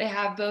 They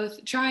have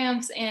both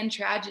triumphs and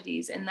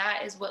tragedies, and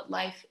that is what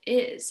life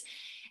is.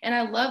 And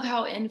I love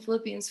how in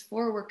Philippians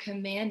 4, we're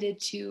commanded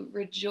to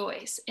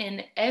rejoice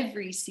in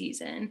every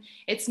season.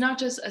 It's not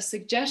just a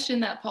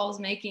suggestion that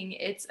Paul's making,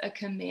 it's a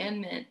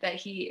commandment that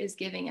he is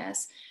giving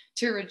us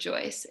to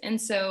rejoice. And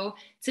so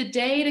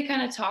today, to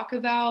kind of talk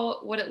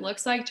about what it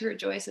looks like to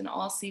rejoice in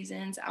all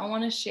seasons, I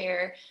want to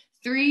share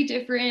 3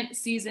 different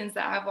seasons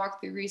that I've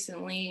walked through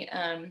recently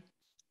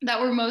that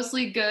were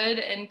mostly good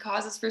and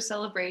causes for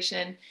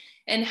celebration,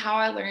 and how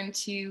I learned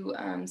to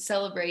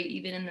celebrate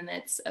even in the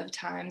midst of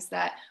times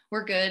that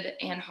were good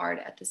and hard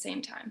at the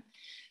same time.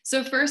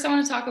 So first, I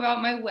want to talk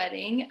about my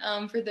wedding.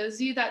 For those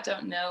of you that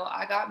don't know,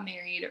 I got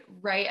married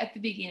right at the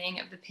beginning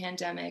of the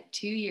pandemic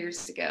 2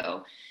 years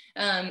ago.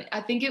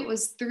 I think it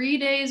was 3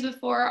 days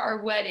before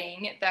our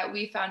wedding that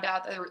we found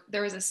out that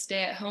there was a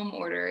stay-at-home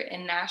order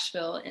in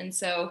Nashville. And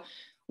so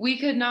we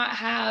could not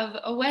have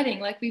a wedding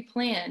like we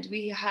planned.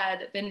 We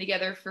had been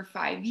together for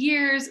 5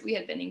 years. We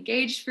had been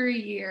engaged for a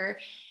year,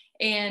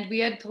 and we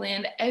had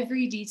planned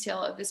every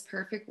detail of this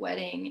perfect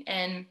wedding.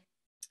 And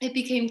it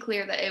became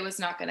clear that it was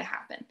not going to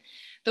happen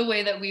the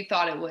way that we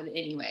thought it would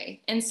anyway.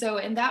 And so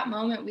in that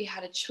moment, we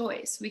had a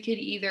choice. We could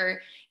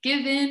either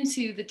give in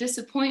to the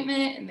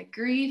disappointment and the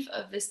grief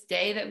of this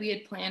day that we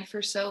had planned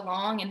for so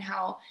long and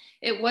how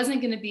it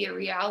wasn't going to be a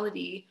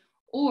reality,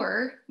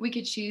 or we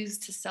could choose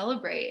to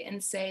celebrate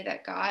and say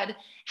that God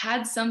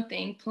had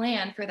something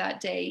planned for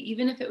that day,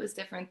 even if it was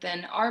different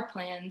than our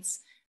plans.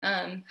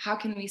 How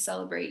can we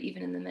celebrate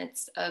even in the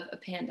midst of a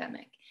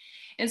pandemic?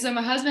 And so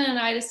my husband and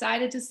I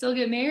decided to still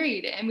get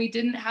married, and we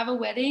didn't have a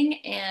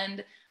wedding.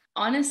 And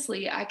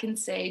honestly, I can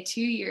say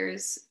 2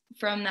 years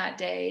from that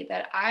day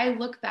that I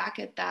look back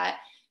at that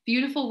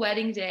beautiful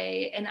wedding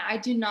day, and I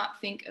do not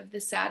think of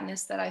the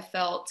sadness that I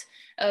felt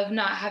of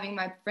not having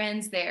my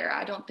friends there.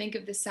 I don't think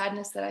of the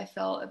sadness that I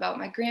felt about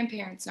my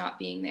grandparents not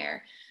being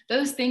there.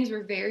 Those things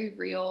were very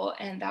real,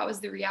 and that was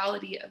the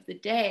reality of the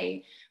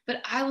day.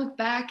 But I look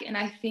back and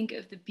I think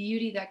of the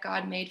beauty that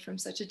God made from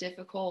such a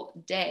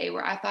difficult day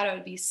where I thought I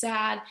would be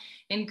sad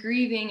and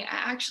grieving.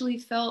 I actually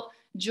felt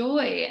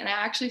joy and I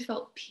actually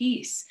felt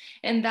peace.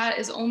 And that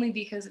is only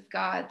because of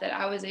God that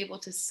I was able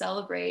to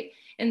celebrate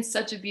in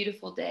such a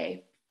beautiful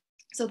day.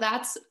 So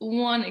that's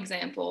one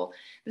example.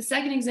 The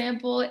second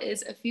example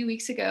is a few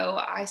weeks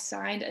ago, I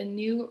signed a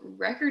new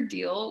record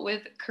deal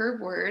with Curb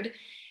Word.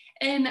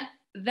 And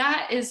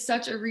that is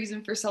such a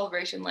reason for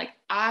celebration. Like,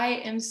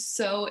 I am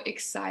so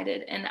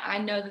excited. And I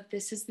know that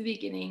this is the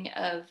beginning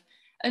of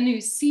a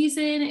new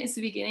season. It's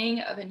the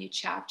beginning of a new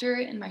chapter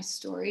in my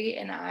story.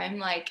 And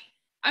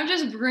I'm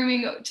just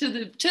brimming to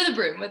the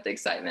brim with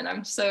excitement.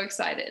 I'm so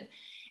excited.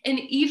 And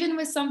even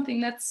with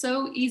something that's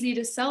so easy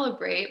to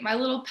celebrate, my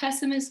little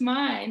pessimist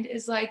mind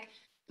is like,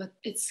 but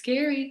it's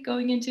scary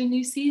going into a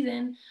new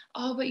season.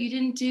 Oh, but you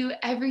didn't do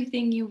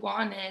everything you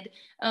wanted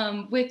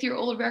with your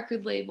old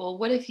record label.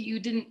 What if you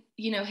didn't,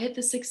 hit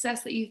the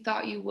success that you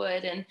thought you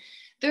would? And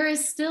there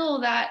is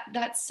still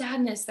that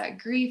sadness, that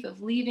grief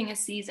of leaving a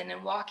season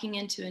and walking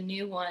into a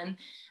new one,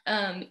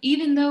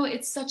 even though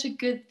it's such a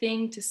good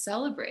thing to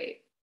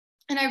celebrate.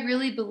 And I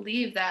really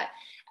believe that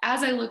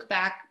as I look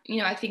back,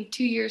 I think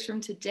 2 years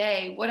from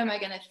today, what am I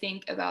going to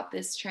think about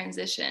this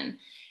transition?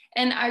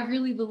 And I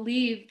really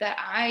believe that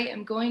I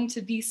am going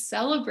to be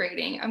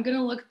celebrating. I'm going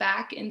to look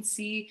back and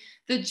see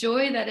the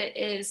joy that it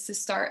is to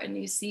start a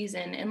new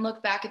season and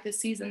look back at the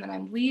season that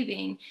I'm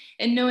leaving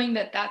and knowing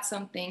that that's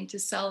something to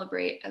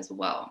celebrate as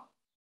well.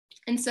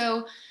 And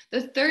so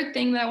the third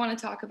thing that I want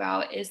to talk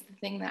about is the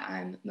thing that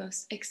I'm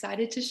most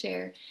excited to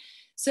share.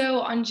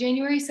 So on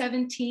January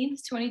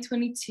 17th,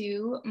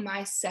 2022,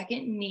 my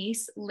second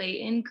niece,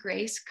 Layton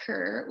Grace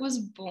Kerr, was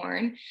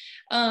born.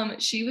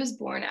 She was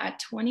born at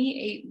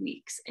 28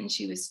 weeks and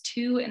she was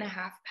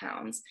 2.5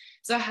 pounds.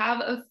 So I have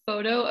a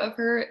photo of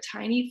her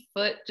tiny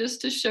foot just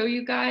to show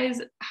you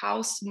guys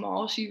how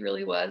small she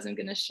really was. I'm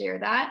going to share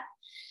that.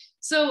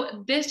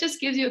 So this just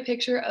gives you a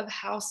picture of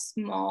how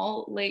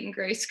small Layton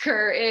Grace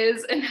Kerr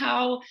is and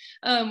how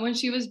when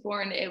she was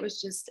born, it was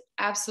just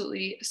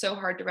absolutely so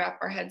hard to wrap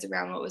our heads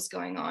around what was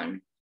going on.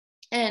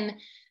 And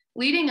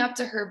leading up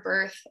to her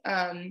birth,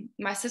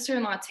 my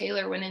sister-in-law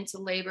Taylor went into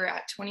labor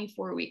at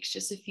 24 weeks,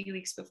 just a few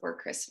weeks before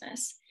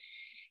Christmas.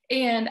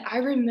 And I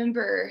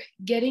remember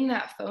getting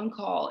that phone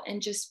call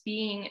and just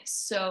being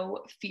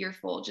so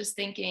fearful, just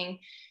thinking,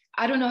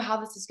 I don't know how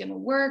this is going to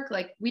work.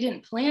 Like, we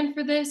didn't plan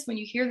for this. When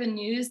you hear the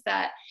news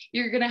that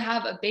you're going to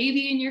have a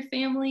baby in your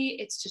family,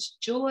 it's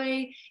just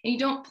joy. And you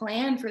don't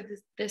plan for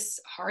this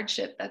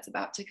hardship that's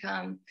about to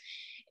come.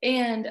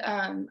 And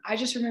I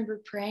just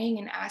remember praying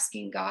and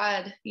asking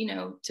God,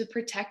 to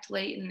protect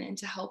Layton and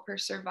to help her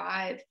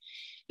survive.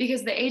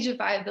 Because the age of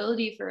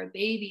viability for a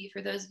baby,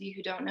 for those of you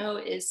who don't know,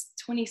 is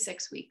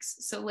 26 weeks.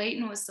 So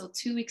Layton was still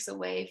 2 weeks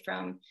away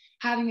from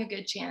having a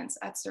good chance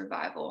at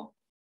survival.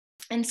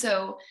 And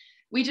so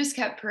we just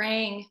kept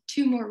praying,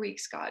 2 more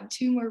weeks, God,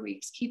 2 more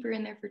weeks, keep her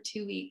in there for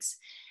 2 weeks.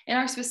 And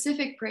our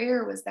specific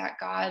prayer was that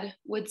God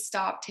would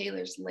stop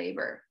Taylor's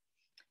labor.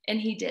 And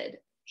he did.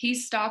 He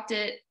stopped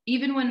it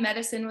even when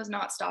medicine was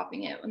not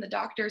stopping it, when the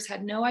doctors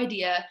had no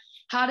idea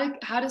how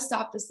to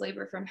stop this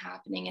labor from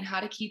happening and how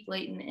to keep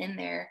Layton in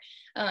there.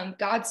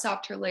 God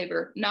stopped her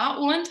labor, not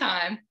 1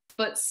 time,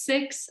 but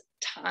 6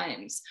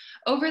 times.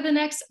 Over the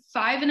next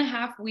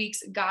 5.5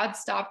 weeks, God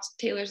stopped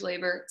Taylor's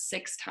labor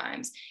 6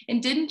 times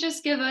and didn't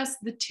just give us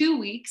the 2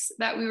 weeks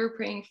that we were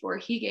praying for.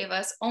 He gave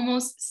us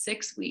almost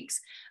 6 weeks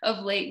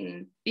of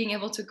Layton being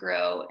able to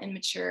grow and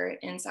mature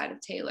inside of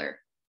Taylor.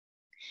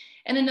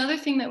 And another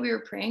thing that we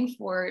were praying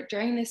for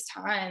during this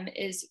time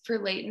is for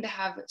Layton to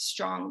have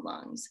strong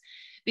lungs,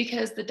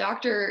 because the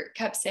doctor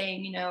kept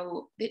saying,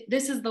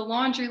 this is the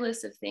laundry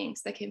list of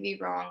things that can be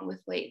wrong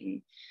with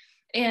Layton.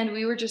 And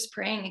we were just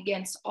praying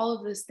against all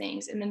of those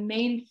things. And the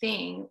main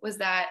thing was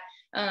that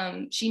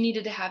she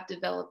needed to have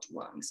developed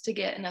lungs to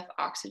get enough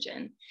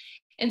oxygen.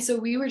 And so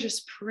we were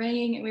just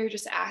praying and we were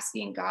just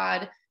asking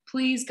God,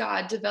 please,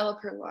 God,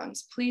 develop her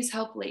lungs. Please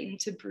help Layton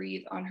to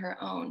breathe on her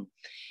own.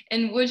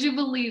 And would you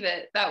believe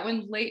it, that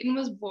when Layton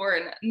was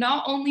born,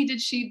 not only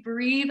did she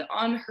breathe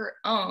on her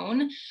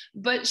own,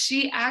 but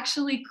she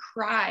actually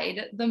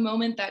cried the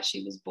moment that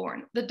she was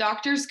born. The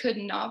doctors could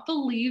not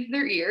believe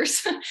their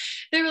ears.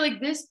 They were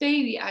like, this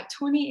baby at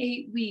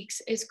 28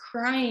 weeks is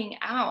crying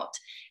out.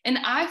 And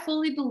I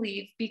fully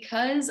believe,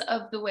 because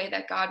of the way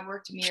that God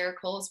worked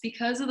miracles,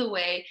 because of the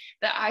way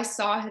that I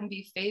saw him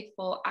be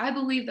faithful, I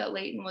believe that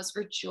Layton was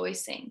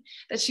rejoicing,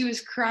 that she was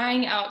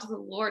crying out to the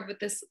Lord with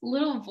this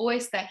little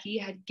voice that he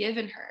had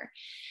given her.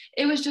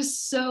 It was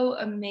just so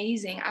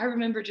amazing. I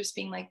remember just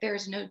being like,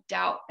 there's no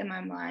doubt in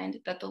my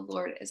mind that the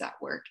Lord is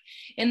at work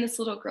in this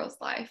little girl's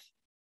life.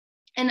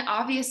 And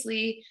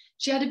obviously,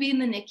 she had to be in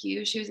the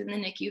NICU. She was in the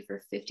NICU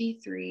for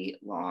 53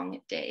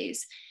 long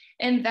days.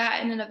 And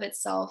that in and of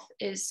itself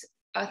is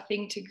a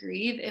thing to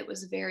grieve. It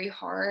was very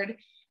hard.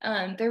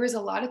 There was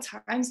a lot of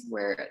times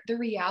where the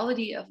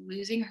reality of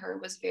losing her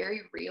was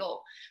very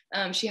real.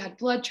 She had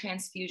blood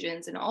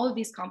transfusions and all of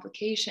these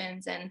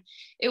complications, and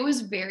it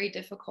was very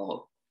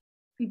difficult.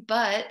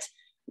 But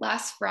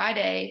last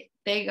Friday,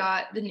 they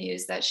got the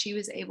news that she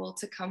was able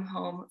to come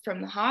home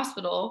from the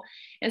hospital.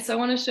 And so I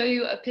want to show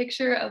you a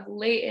picture of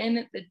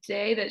Layton the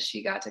day that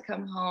she got to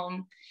come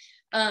home.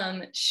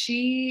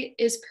 She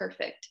is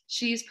perfect.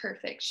 She's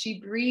perfect. She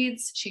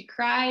breathes, she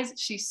cries,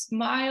 she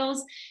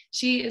smiles.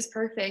 She is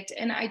perfect.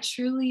 And I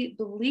truly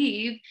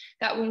believe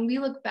that when we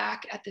look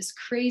back at this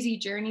crazy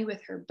journey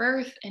with her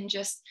birth and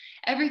just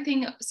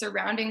everything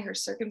surrounding her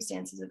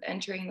circumstances of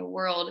entering the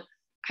world,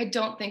 I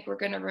don't think we're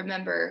going to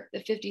remember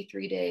the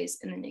 53 days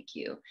in the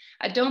NICU.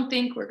 I don't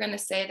think we're going to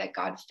say that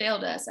God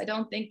failed us. I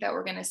don't think that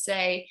we're going to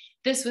say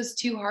this was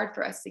too hard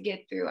for us to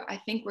get through. I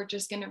think we're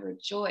just going to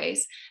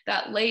rejoice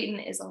that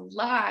Layton is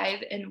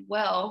alive and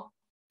well,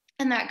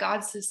 and that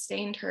God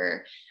sustained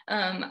her.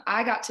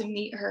 I got to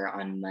meet her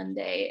on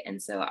Monday.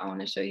 And so I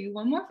want to show you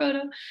one more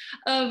photo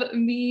of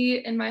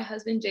me and my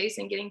husband,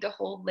 Jason, getting to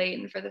hold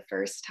Layton for the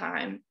first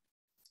time.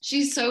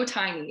 She's so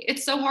tiny.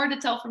 It's so hard to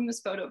tell from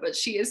this photo, but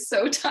she is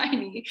so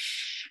tiny.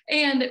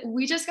 And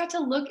we just got to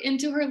look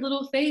into her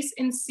little face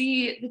and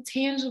see the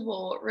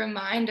tangible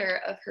reminder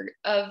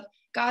of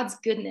God's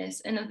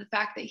goodness and of the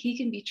fact that he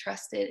can be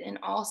trusted in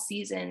all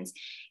seasons,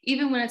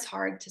 even when it's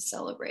hard to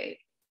celebrate.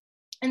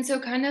 And so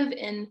kind of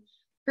in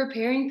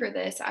preparing for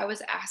this, I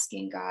was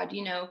asking God,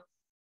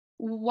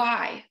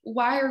 why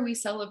are we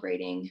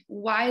celebrating?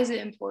 Why is it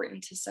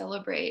important to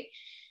celebrate?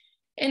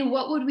 And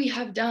what would we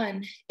have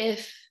done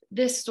if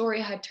this story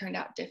had turned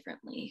out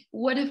differently?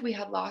 What if we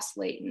had lost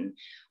Layton?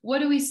 What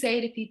do we say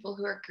to people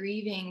who are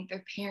grieving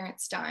their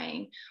parents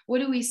dying? What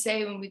do we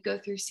say when we go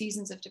through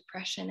seasons of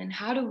depression? And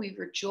how do we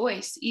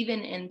rejoice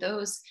even in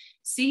those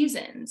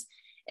seasons?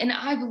 And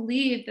I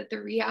believe that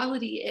the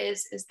reality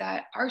is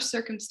that our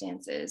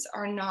circumstances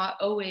are not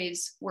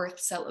always worth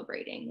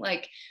celebrating.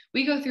 Like,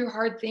 we go through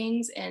hard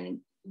things and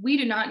we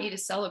do not need to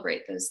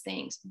celebrate those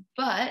things,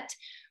 but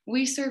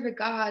we serve a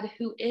God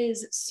who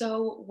is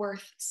so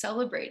worth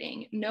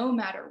celebrating no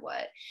matter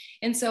what.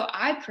 And so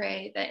I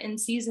pray that in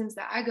seasons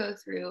that I go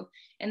through,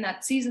 and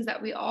that seasons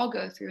that we all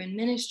go through in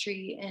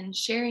ministry and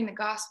sharing the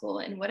gospel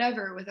and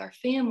whatever with our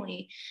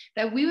family,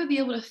 that we would be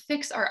able to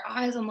fix our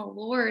eyes on the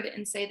Lord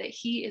and say that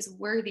he is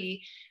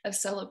worthy of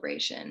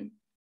celebration.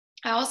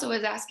 I also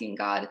was asking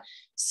God,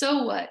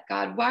 so what,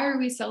 God? Why are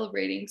we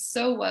celebrating?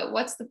 So what?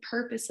 What's the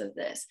purpose of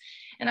this?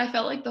 And I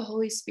felt like the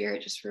Holy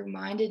Spirit just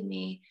reminded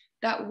me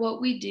that what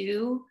we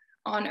do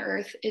on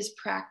earth is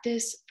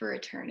practice for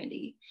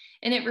eternity.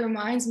 And it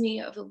reminds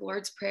me of the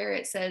Lord's Prayer.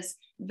 It says,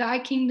 thy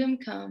kingdom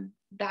come,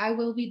 thy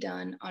will be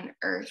done on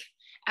earth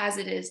as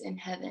it is in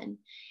heaven.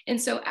 And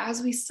so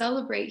as we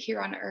celebrate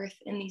here on earth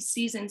in these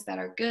seasons that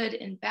are good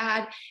and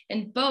bad,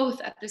 and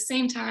both at the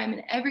same time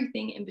and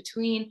everything in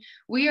between,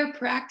 we are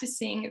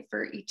practicing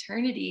for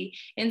eternity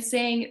and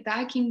saying,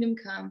 thy kingdom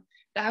come,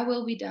 thy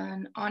will be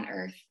done on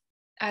earth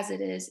as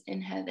it is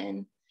in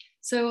heaven.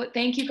 So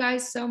thank you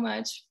guys so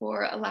much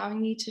for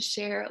allowing me to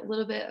share a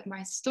little bit of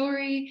my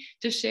story,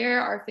 to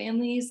share our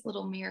family's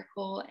little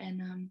miracle,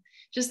 and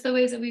just the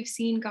ways that we've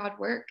seen God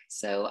work.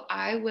 So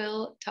I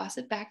will toss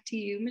it back to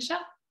you, Michelle.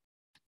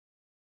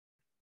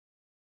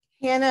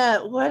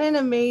 Hannah, what an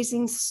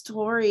amazing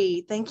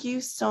story. Thank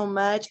you so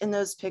much. And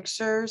those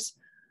pictures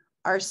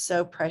are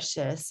so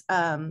precious.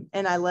 And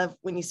I love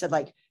when you said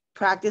like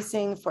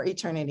practicing for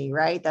eternity,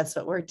 right? That's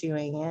what we're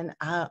doing.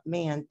 And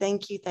man,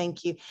 thank you.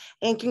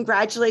 And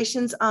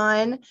congratulations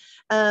on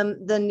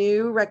the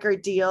new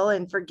record deal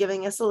and for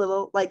giving us a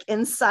little like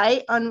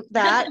insight on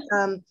that.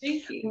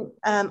 Thank you.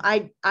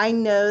 I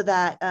know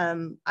that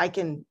I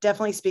can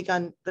definitely speak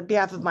on the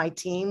behalf of my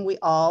team. We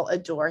all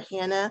adore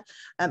Hannah.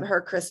 Her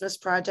Christmas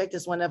project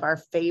is one of our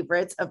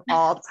favorites of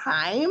all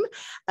time.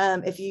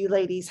 If you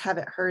ladies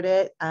haven't heard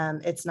it,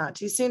 it's not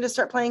too soon to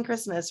start playing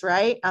Christmas,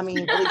 right? I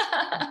mean,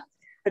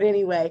 But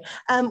anyway,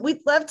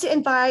 we'd love to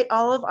invite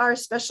all of our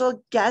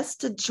special guests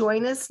to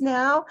join us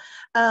now.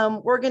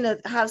 We're going to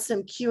have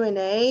some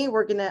Q&A.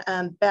 We're going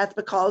to, Beth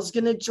McCall is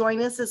going to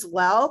join us as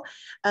well.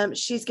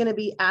 She's going to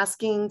be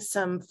asking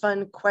some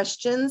fun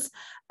questions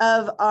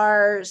of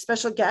our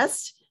special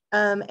guest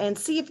and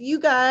see if you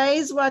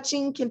guys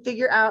watching can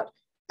figure out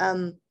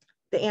the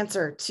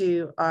answer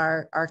to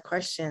our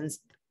questions.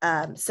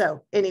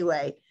 So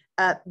anyway,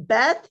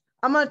 Beth,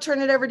 I'm going to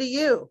turn it over to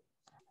you.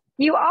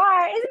 You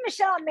are. Isn't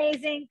Michelle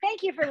amazing?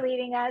 Thank you for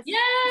leading us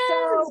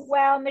so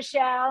well,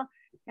 Michelle,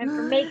 and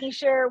for making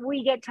sure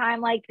we get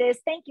time like this.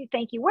 Thank you.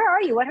 Thank you. Where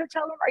are you? What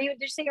hotel room? Are you,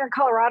 did you say you're in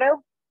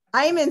Colorado?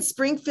 I am in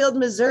Springfield,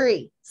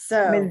 Missouri.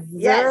 So,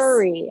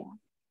 Missouri. Yes.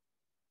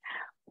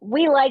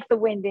 We like the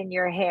wind in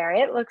your hair.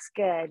 It looks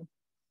good.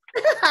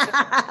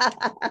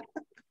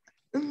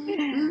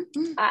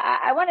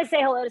 I want to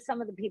say hello to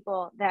some of the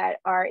people that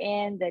are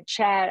in the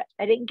chat.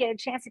 I didn't get a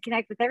chance to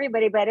connect with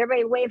everybody, but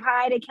everybody wave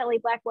hi to Kelly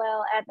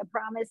Blackwell at the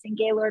Promise in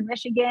Gaylord,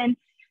 Michigan.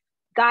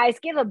 Guys,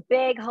 give a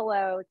big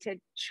hello to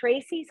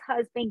Tracy's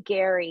husband,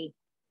 Gary,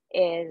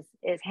 is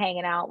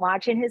hanging out,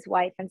 watching his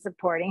wife and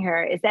supporting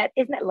her. Isn't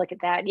that, look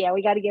at that. Yeah,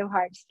 we got to give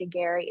hearts to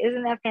Gary.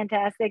 Isn't that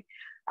fantastic?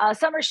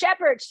 Summer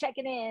Shepherd's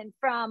checking in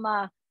from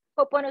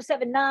Hope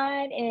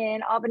 1079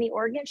 in Albany,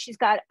 Oregon. She's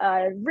got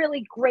a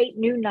really great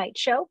new night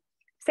show.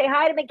 Say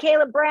hi to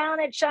Michaela Brown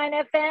at Shine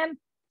FM.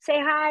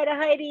 Say hi to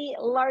Heidi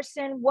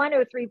Larson,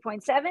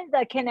 103.7,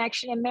 The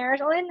Connection in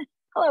Maryland.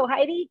 Hello,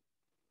 Heidi.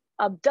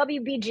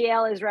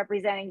 WBGL is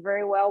representing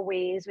very well.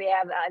 We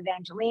have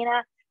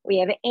Evangelina. We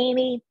have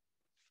Amy.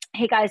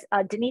 Hey, guys,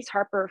 Denise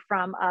Harper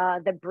from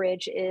The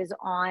Bridge is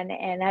on,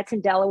 and that's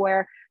in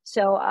Delaware.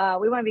 So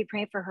we want to be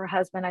praying for her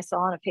husband. I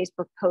saw on a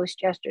Facebook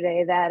post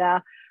yesterday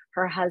that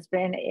her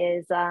husband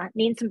is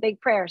needing some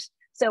big prayers.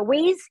 So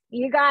Weeze,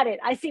 you got it.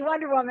 I see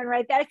Wonder Woman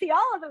right there. I see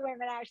all of the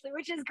women actually,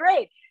 which is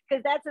great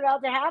because that's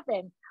about to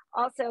happen.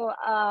 Also,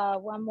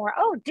 one more.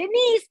 Oh,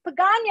 Denise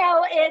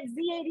Pagano at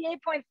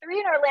Z88.3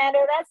 in Orlando.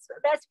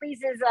 That's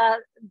Weeze's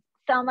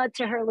Thelma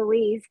to her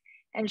Louise.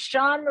 And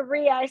Sean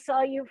Marie, I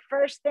saw you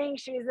first thing.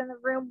 She was in the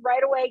room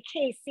right away.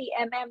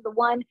 KCMM, the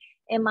one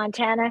in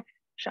Montana.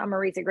 Sean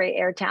Marie's a great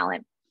air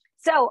talent.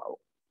 So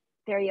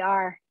there you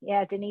are.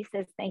 Yeah, Denise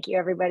says, thank you,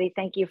 everybody.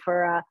 Thank you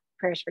for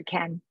prayers for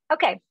Ken.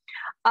 Okay.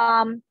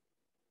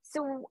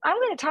 So I'm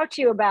going to talk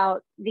to you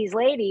about these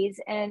ladies,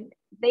 and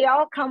they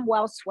all come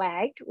well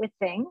swagged with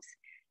things.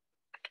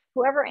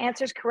 Whoever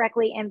answers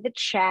correctly in the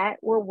chat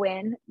will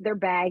win their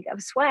bag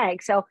of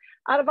swag. So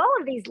out of all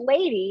of these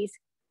ladies,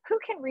 who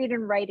can read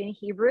and write in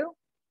Hebrew?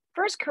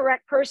 First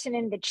correct person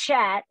in the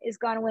chat is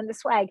going to win the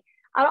swag.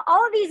 Out of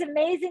all of these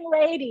amazing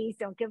ladies,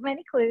 don't give them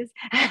any clues.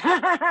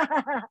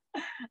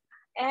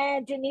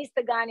 And Denise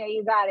Pagano,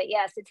 you got it.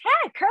 Yes, it's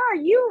heck, her.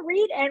 You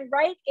read and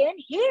write in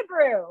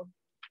Hebrew.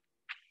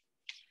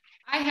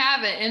 I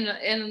haven't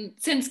in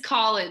since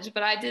college,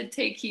 but I did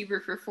take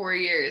Hebrew for 4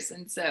 years.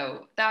 And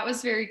so that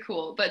was very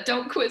cool, but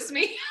don't quiz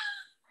me.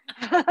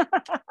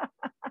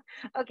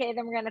 Okay,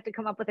 then we're gonna have to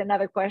come up with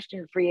another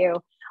question for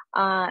you.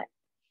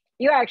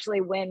 You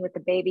actually win with the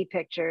baby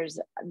pictures.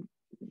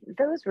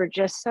 Those were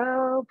just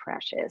so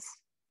precious.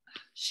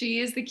 She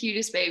is the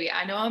cutest baby.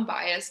 I know I'm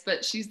biased,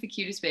 but she's the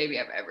cutest baby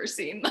I've ever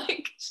seen.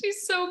 Like,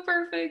 she's so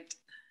perfect.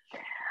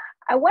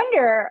 I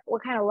wonder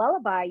what kind of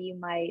lullaby you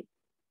might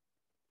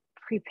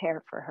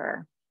prepare for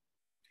her.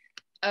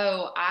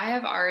 Oh, I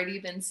have already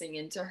been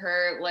singing to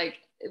her. Like,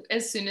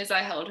 as soon as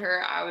I held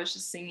her, I was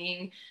just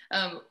singing.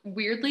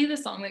 Weirdly, the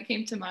song that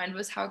came to mind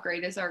was How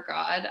Great Is Our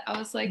God. I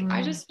was like,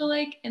 I just feel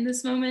like in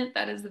this moment,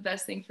 that is the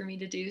best thing for me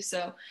to do.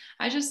 So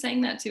I just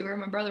sang that to her.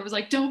 My brother was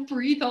like, don't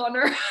breathe on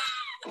her.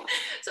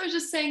 So I was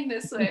just saying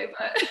this way,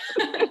 but.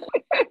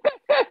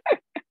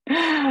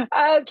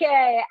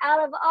 Okay,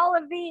 out of all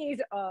of these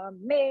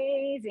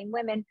amazing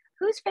women,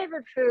 whose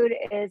favorite food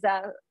is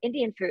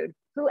Indian food?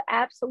 Who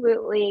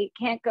absolutely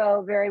can't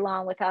go very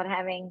long without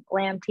having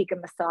lamb tikka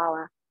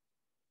masala?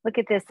 Look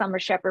at this, Summer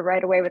Shepherd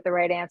right away with the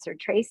right answer.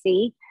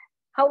 Tracy,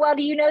 how well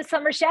do you know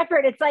Summer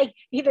Shepherd? It's like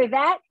either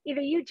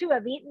you two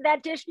have eaten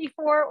that dish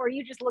before, or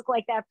you just look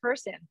like that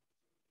person.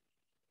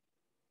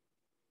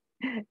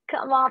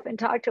 Come off and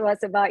talk to us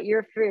about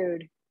your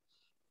food.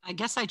 I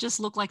guess I just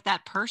look like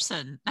that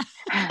person.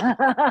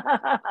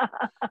 I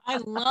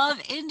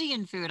love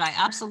Indian food. I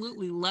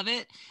absolutely love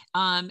it.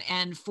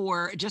 And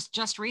for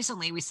just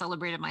recently, we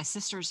celebrated my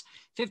sister's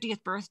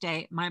 50th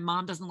birthday. My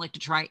mom doesn't like to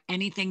try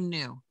anything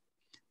new,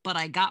 but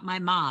I got my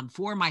mom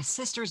for my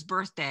sister's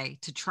birthday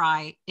to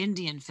try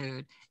Indian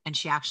food, and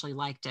she actually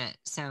liked it.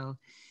 So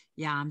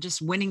yeah, I'm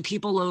just winning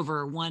people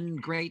over one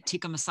great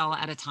tikka masala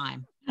at a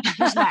time.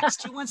 Who's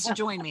next? Who wants to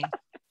join me?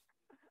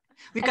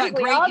 We've got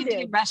great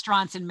Indian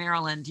restaurants in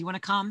Maryland. Do you want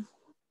to come?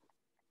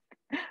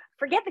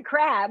 Forget the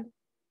crab.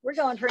 We're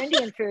going for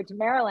Indian food to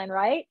Maryland,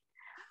 right?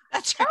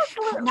 That's right.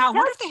 Now,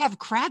 what if they have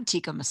crab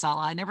tikka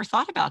masala? I never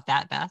thought about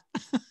that, Beth.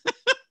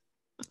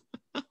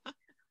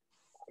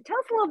 Tell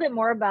us a little bit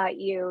more about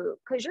you,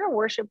 because you're a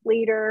worship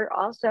leader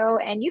also,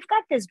 and you've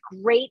got this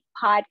great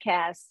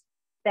podcast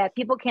that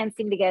people can't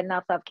seem to get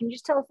enough of. Can you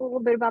just tell us a little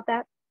bit about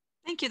that?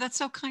 Thank you. That's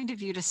so kind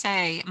of you to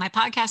say. My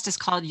podcast is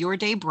called Your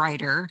Day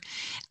Brighter,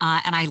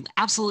 and I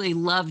absolutely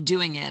love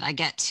doing it. I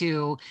get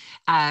to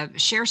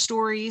share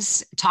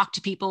stories, talk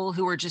to people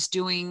who are just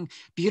doing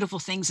beautiful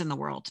things in the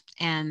world.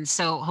 And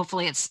so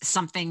hopefully it's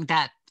something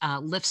that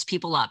lifts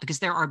people up, because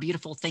there are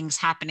beautiful things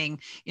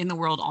happening in the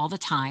world all the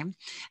time.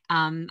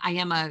 I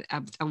am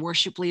a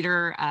worship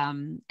leader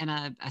and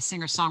a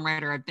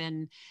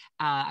singer-songwriter.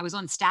 I was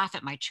on staff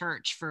at my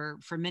church for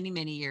many,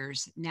 many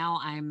years.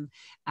 Now I'm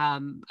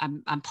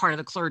part of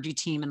the clergy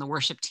team and the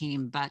worship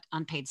team, but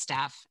unpaid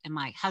staff. And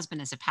my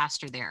husband is a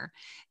pastor there.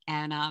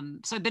 And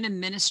so I've been in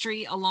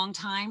ministry a long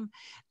time.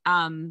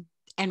 And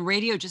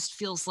radio just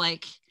feels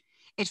like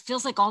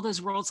all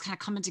those worlds kind of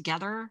coming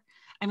together.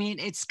 I mean,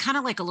 it's kind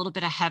of like a little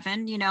bit of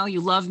heaven, you know.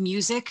 You love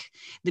music.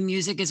 The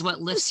music is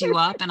what lifts you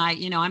up. And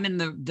I'm in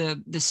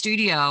the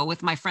studio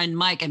with my friend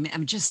Mike.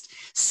 I'm just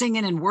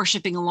singing and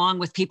worshiping along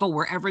with people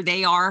wherever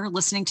they are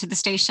listening to the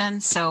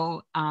station.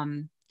 So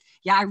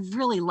yeah, I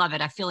really love it.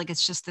 I feel like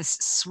it's just this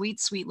sweet,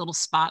 sweet little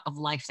spot of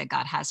life that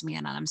God has me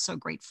in, and I'm so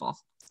grateful.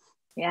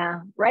 Yeah,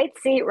 right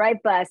seat, right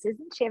bus.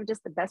 Isn't she have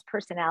just the best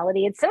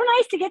personality? It's so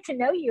nice to get to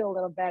know you a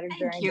little better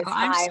during this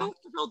time. I'm so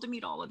thrilled to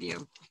meet all of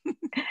you.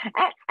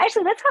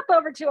 Actually, let's hop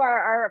over to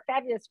our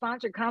fabulous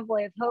sponsor,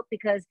 Convoy of Hope,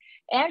 because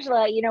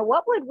Angela,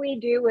 what would we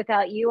do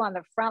without you on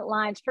the front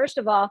lines? First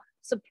of all,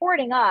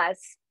 supporting us.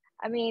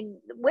 I mean,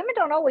 women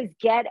don't always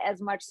get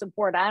as much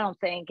support, I don't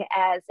think,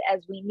 as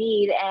we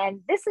need.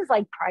 And this is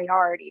like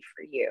priority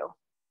for you.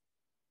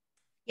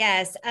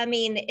 Yes, I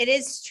mean, it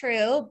is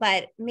true,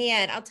 but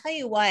man, I'll tell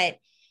you what,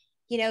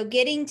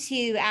 getting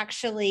to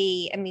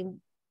actually, I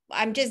mean,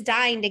 I'm just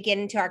dying to get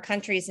into our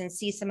countries and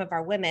see some of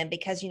our women,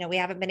 because, we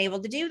haven't been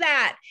able to do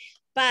that,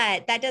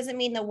 but that doesn't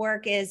mean the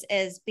work is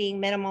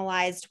being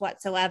minimalized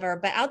whatsoever.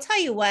 But I'll tell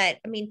you what,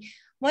 I mean,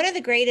 one of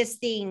the greatest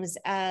things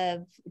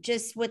of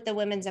just with the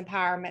Women's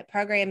Empowerment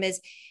Program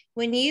is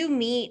when you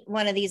meet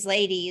one of these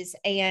ladies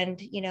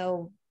and,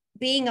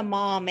 being a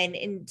mom,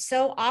 and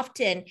so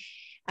often,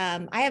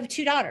 I have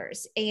 2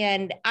 daughters,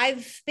 and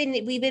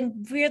we've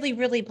been really,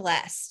 really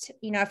blessed.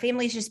 Our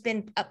family's just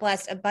been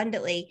blessed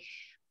abundantly,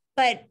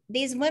 but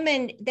these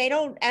women, they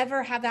don't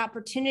ever have the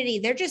opportunity.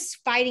 They're just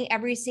fighting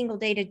every single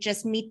day to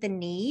just meet the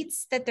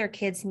needs that their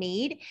kids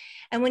need.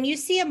 And when you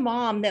see a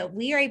mom that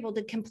we are able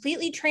to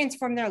completely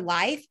transform their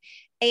life.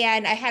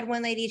 And I had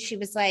one lady, she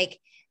was like,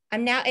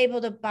 I'm now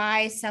able to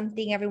buy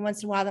something every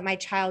once in a while that my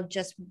child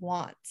just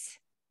wants.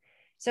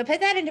 So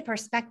put that into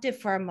perspective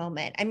for a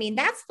moment. I mean,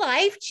 that's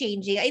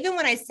life-changing. Even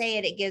when I say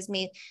it, it gives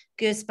me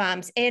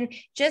goosebumps. And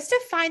just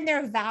to find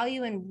their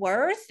value and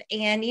worth.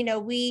 And,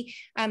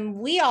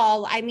 we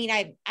all, I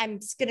mean, I'm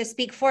just going to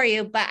speak for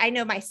you, but I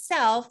know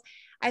myself,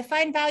 I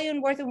find value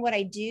and worth in what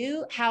I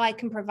do, how I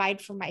can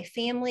provide for my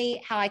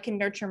family, how I can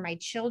nurture my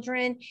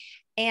children.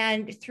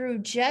 And through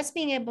just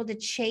being able to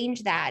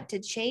change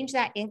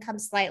that income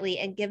slightly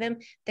and give them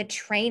the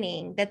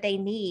training that they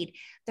need,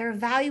 their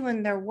value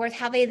and their worth,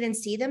 how they then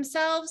see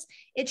themselves,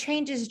 it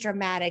changes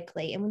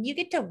dramatically. And when you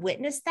get to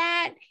witness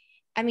that,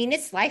 I mean,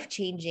 it's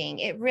life-changing.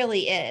 It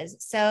really is.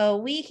 So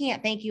we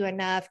can't thank you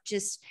enough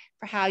just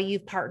for how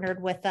you've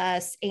partnered with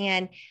us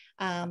and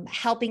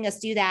helping us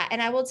do that.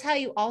 And I will tell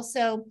you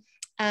also,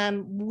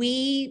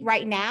 we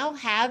right now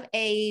have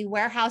a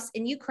warehouse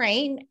in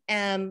Ukraine,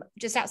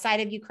 just outside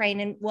of Ukraine,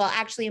 and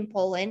actually in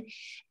Poland.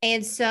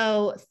 And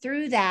so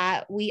through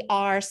that, we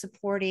are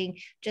supporting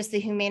just the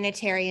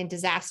humanitarian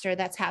disaster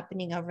that's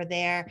happening over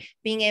there,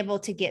 being able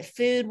to get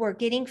food. We're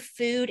getting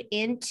food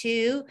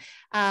into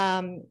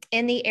in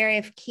the area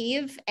of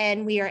Kyiv,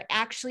 and we are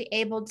actually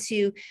able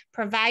to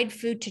provide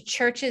food to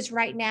churches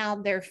right now.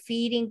 They're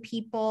feeding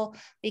people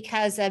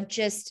because of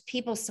just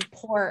people's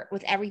support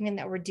with everything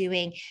that we're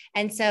doing.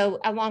 And so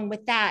along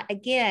with that,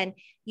 again,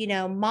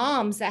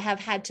 moms that have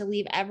had to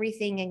leave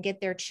everything and get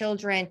their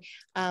children,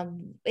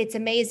 it's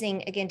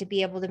amazing, again, to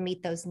be able to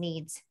meet those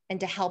needs and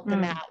to help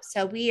them out.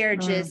 So we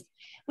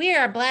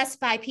are blessed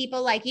by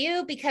people like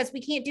you, because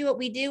we can't do what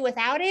we do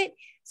without it.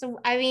 So,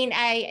 I mean,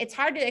 it's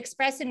hard to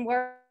express in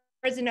words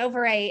and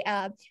over a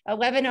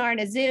webinar and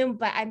a Zoom,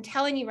 but I'm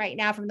telling you right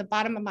now, from the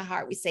bottom of my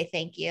heart, we say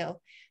thank you,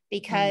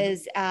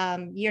 because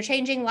you're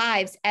changing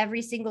lives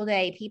every single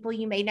day. People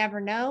you may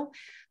never know,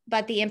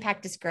 but the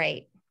impact is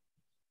great.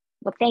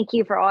 Well, thank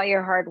you for all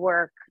your hard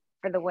work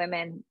for the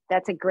women.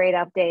 That's a great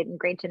update, and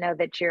great to know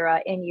that you're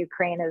in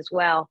Ukraine as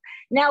well.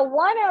 Now,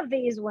 one of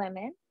these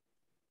women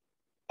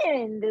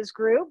in this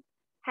group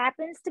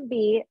happens to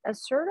be a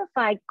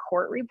certified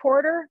court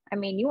reporter. I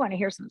mean, you want to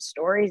hear some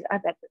stories? I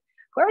bet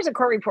whoever's a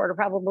court reporter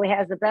probably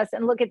has the best.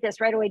 And look at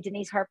this right away,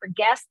 Denise Harper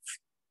guests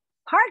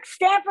Park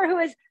Stamper, who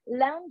is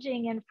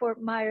lounging in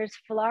Fort Myers,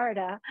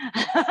 Florida.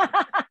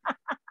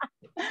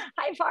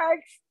 Hi,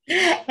 Parks.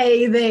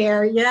 Hey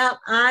there. Yeah,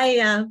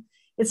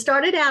 it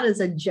started out as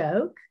a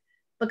joke,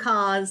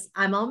 because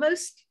I'm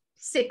almost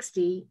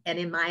 60, and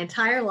in my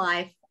entire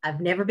life,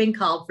 I've never been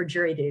called for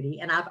jury duty,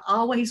 and I've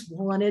always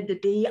wanted to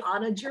be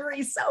on a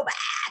jury so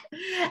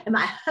bad. And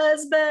my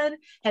husband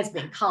has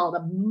been called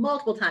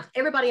multiple times.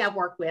 Everybody I've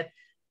worked with,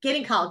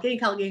 getting called.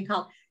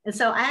 And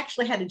so I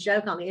actually had a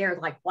joke on the air,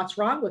 like, what's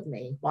wrong with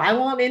me? Why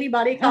won't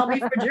anybody call me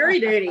for jury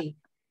duty?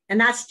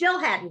 And I still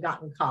hadn't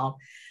gotten called.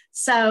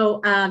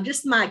 So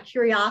just my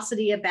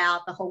curiosity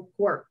about the whole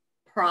court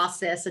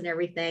process and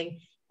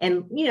everything.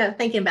 And,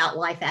 thinking about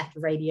life after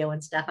radio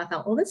and stuff, I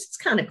thought, well, this is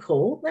kind of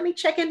cool. Let me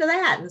check into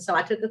that. And so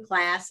I took a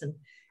class and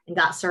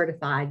got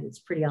certified. It's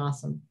pretty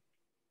awesome.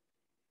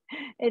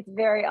 It's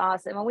very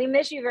awesome. And we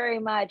miss you very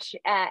much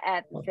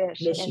at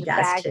Fish. Miss you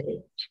guys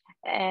too.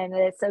 And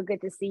it's so good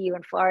to see you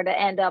in Florida.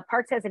 And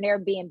Parks has an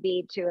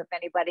Airbnb too, if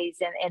anybody's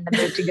in the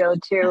mood to go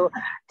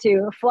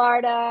to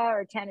Florida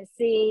or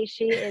Tennessee.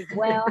 She is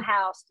well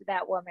housed,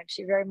 that woman.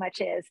 She very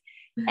much is.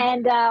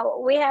 And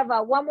we have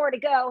one more to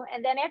go.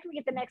 And then after we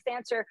get the next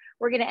answer,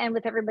 we're going to end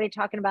with everybody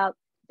talking about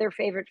their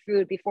favorite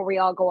food before we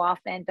all go off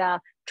and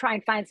try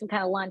and find some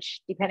kind of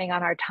lunch, depending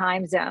on our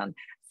time zone.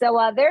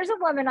 So there's a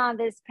woman on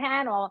this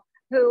panel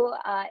who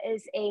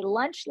is a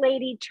lunch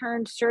lady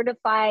turned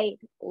certified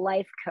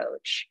life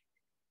coach.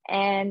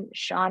 And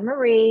Sean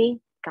Marie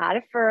got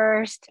it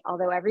first,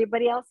 although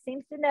everybody else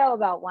seems to know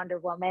about Wonder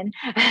Woman.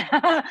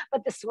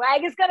 But the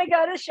swag is going to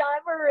go to Sean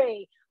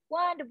Marie.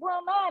 Wonder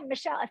Woman,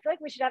 Michelle. I feel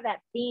like we should have that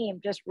theme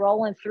just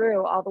rolling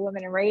through all the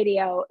Women in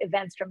Radio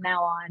events from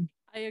now on.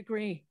 I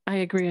agree.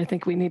 I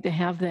think we need to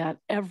have that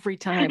every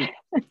time.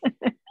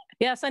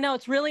 Yes, I know.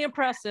 It's really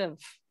impressive.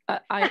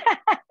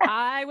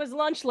 I was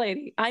lunch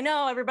lady. I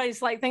know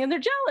everybody's like thinking they're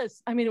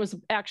jealous. I mean, it was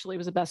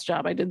the best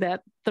job. I did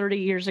that 30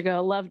 years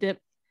ago. Loved it.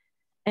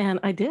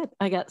 And I did.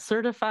 I got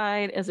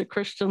certified as a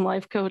Christian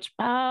life coach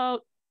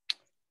about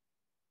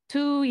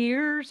 3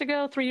 years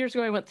ago.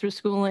 I went through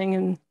schooling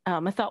and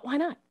I thought, why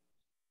not?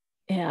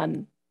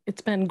 And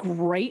it's been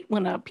great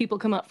when people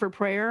come up for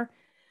prayer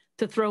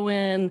to throw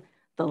in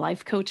the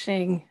life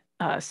coaching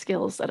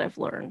skills that I've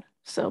learned.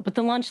 So, but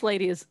the lunch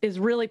lady is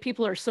really,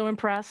 people are so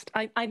impressed.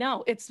 I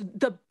know it's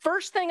the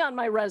first thing on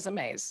my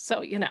resumes.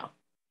 So,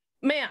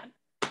 man,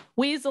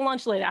 Wee's the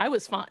lunch lady. I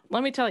was fun.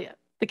 Let me tell you.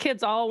 The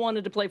kids all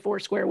wanted to play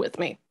Foursquare with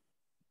me.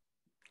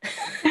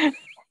 Do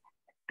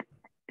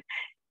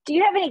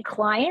you have any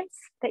clients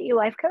that you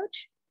life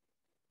coach?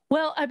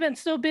 Well, I've been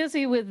so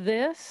busy with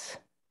this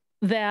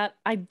that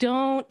I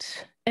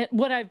don't,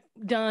 what I've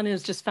done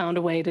is just found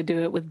a way to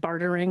do it with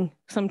bartering.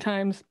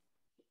 Sometimes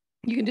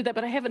you can do that,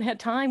 but I haven't had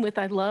time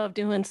I love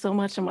doing so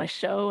much on my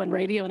show and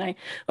radio, and I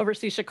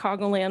oversee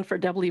Chicagoland for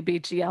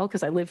WBGL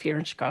because I live here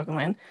in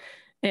Chicagoland.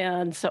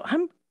 And so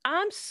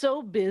I'm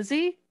so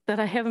busy that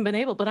I haven't been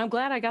able, but I'm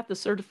glad I got the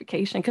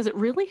certification because it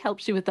really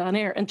helps you with on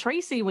air. And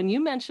Tracy, when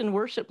you mentioned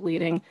worship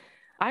leading,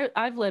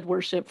 I've led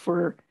worship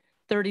for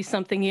 30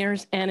 something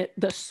years. And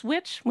the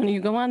switch, when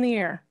you go on the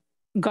air,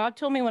 God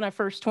told me when I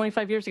first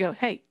 25 years ago,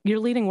 hey, you're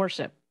leading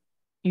worship.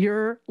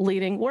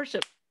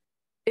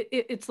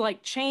 It's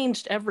like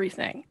changed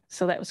everything.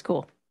 So that was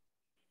cool.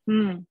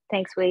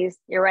 Thanks, Weez.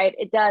 You're right.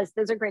 It does.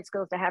 Those are great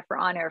skills to have for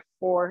on air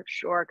for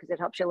sure, because it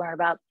helps you learn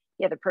about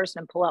the other person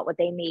and pull out what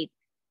they need.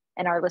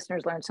 And our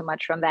listeners learn so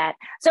much from that.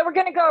 So we're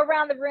going to go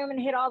around the room and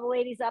hit all the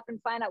ladies up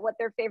and find out what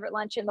their favorite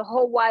lunch in the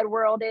whole wide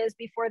world is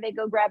before they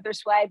go grab their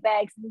swag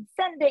bags and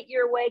send it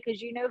your way,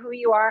 because you know who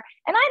you are.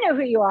 And I know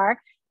who you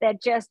are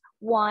that just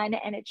won.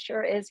 And it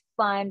sure is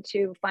fun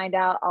to find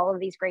out all of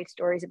these great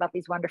stories about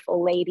these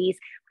wonderful ladies.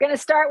 We're going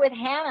to start with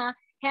Hannah.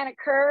 Hannah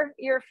Kerr,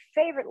 your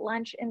favorite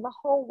lunch in the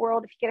whole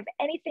world. If you could have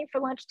anything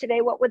for lunch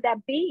today, what would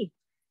that be?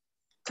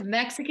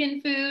 Mexican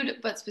food,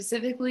 but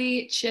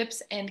specifically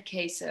chips and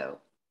queso.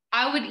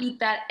 I would eat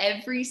that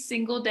every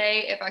single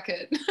day if I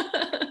could.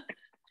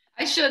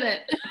 I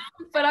shouldn't,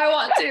 but I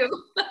want to.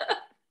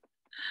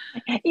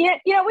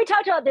 We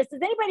talked about this.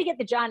 Does anybody get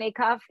the John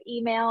Acuff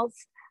emails?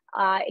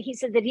 He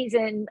said that he's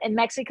in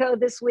Mexico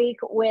this week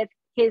with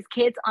his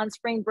kids on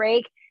spring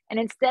break. And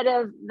instead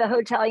of the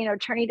hotel,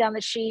 turning down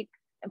the sheet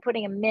and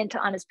putting a mint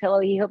on his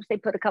pillow, he hopes they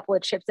put a couple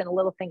of chips and a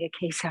little thing of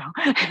queso.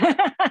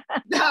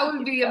 That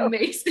would be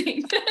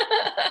amazing.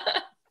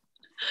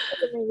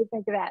 What made me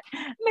think of that?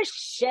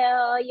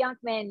 Michelle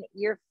Youngman,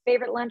 your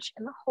favorite lunch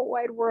in the whole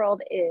wide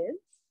world is?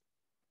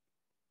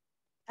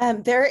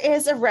 There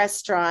is a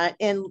restaurant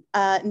in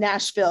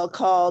Nashville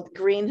called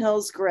Green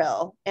Hills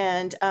Grill,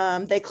 and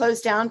they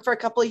closed down for a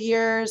couple of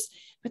years,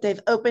 but they've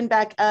opened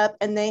back up,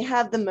 and they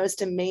have the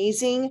most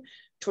amazing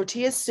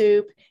tortilla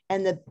soup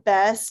and the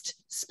best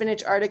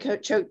spinach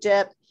artichoke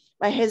dip.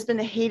 My husband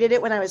hated it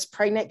when I was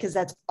pregnant because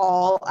that's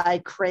all I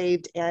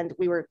craved, and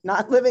we were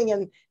not living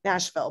in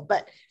Nashville.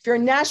 But if you're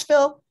in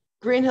Nashville,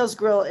 Green Hills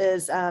Grill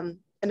is an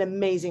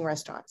amazing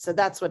restaurant. So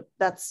that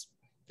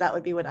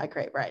would be what I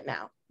crave right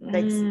now.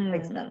 Thanks.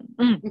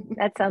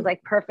 That sounds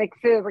like perfect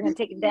food. We're going to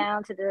take it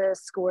down to the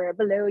square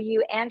below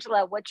you.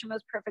 Angela, what's your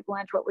most perfect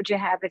lunch? What would you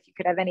have if you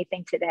could have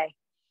anything today?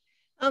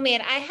 Oh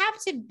man, I have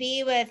to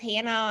be with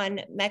Hannah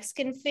on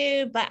Mexican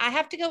food, but I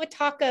have to go with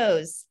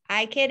tacos.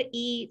 I could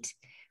eat,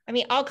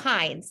 all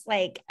kinds,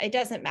 like it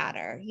doesn't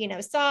matter,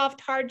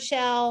 soft, hard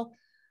shell,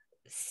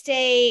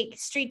 steak,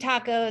 street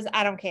tacos,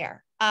 I don't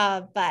care.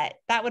 But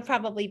that would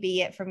probably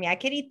be it for me. I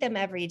could eat them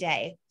every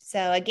day.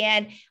 So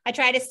again, I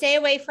try to stay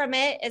away from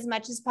it as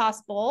much as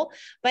possible.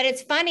 But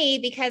it's funny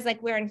because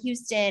like we're in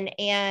Houston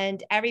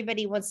and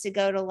everybody wants to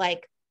go to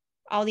like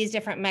all these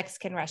different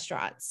Mexican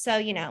restaurants. So,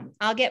 you know,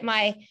 I'll get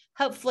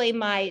hopefully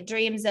my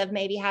dreams of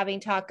maybe having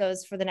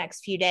tacos for the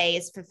next few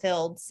days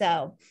fulfilled.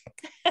 So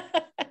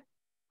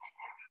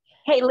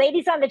hey,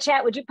 ladies on the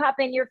chat, would you pop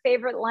in your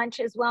favorite lunch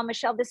as well?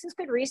 Michelle, this is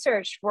good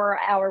research for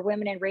our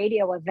Women in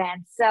Radio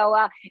event.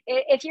 So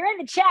if you're in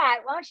the chat,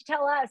 why don't you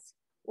tell us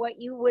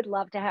what you would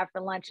love to have for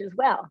lunch as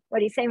well? What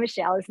do you say,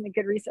 Michelle? Isn't it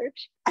good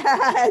research?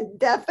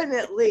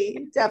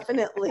 Definitely,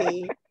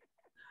 definitely.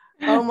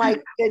 Oh my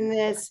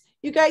goodness.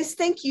 You guys,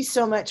 thank you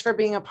so much for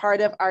being a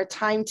part of our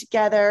time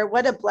together.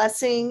 What a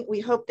blessing. We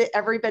hope that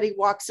everybody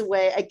walks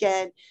away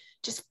again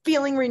just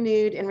feeling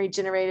renewed and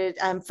regenerated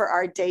for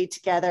our day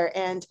together.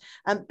 And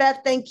Beth,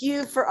 thank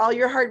you for all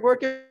your hard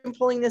work in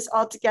pulling this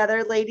all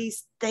together.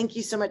 Ladies, thank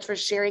you so much for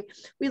sharing.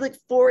 We look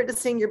forward to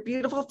seeing your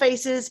beautiful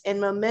faces in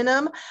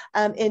Momentum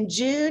in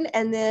June.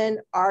 And then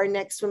our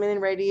next Women in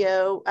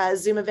Radio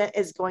Zoom event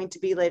is going to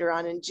be later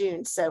on in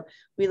June. So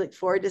we look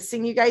forward to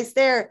seeing you guys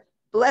there.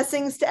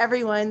 Blessings to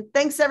everyone.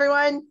 Thanks,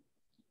 everyone.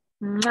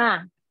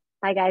 Mwah.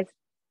 Bye, guys.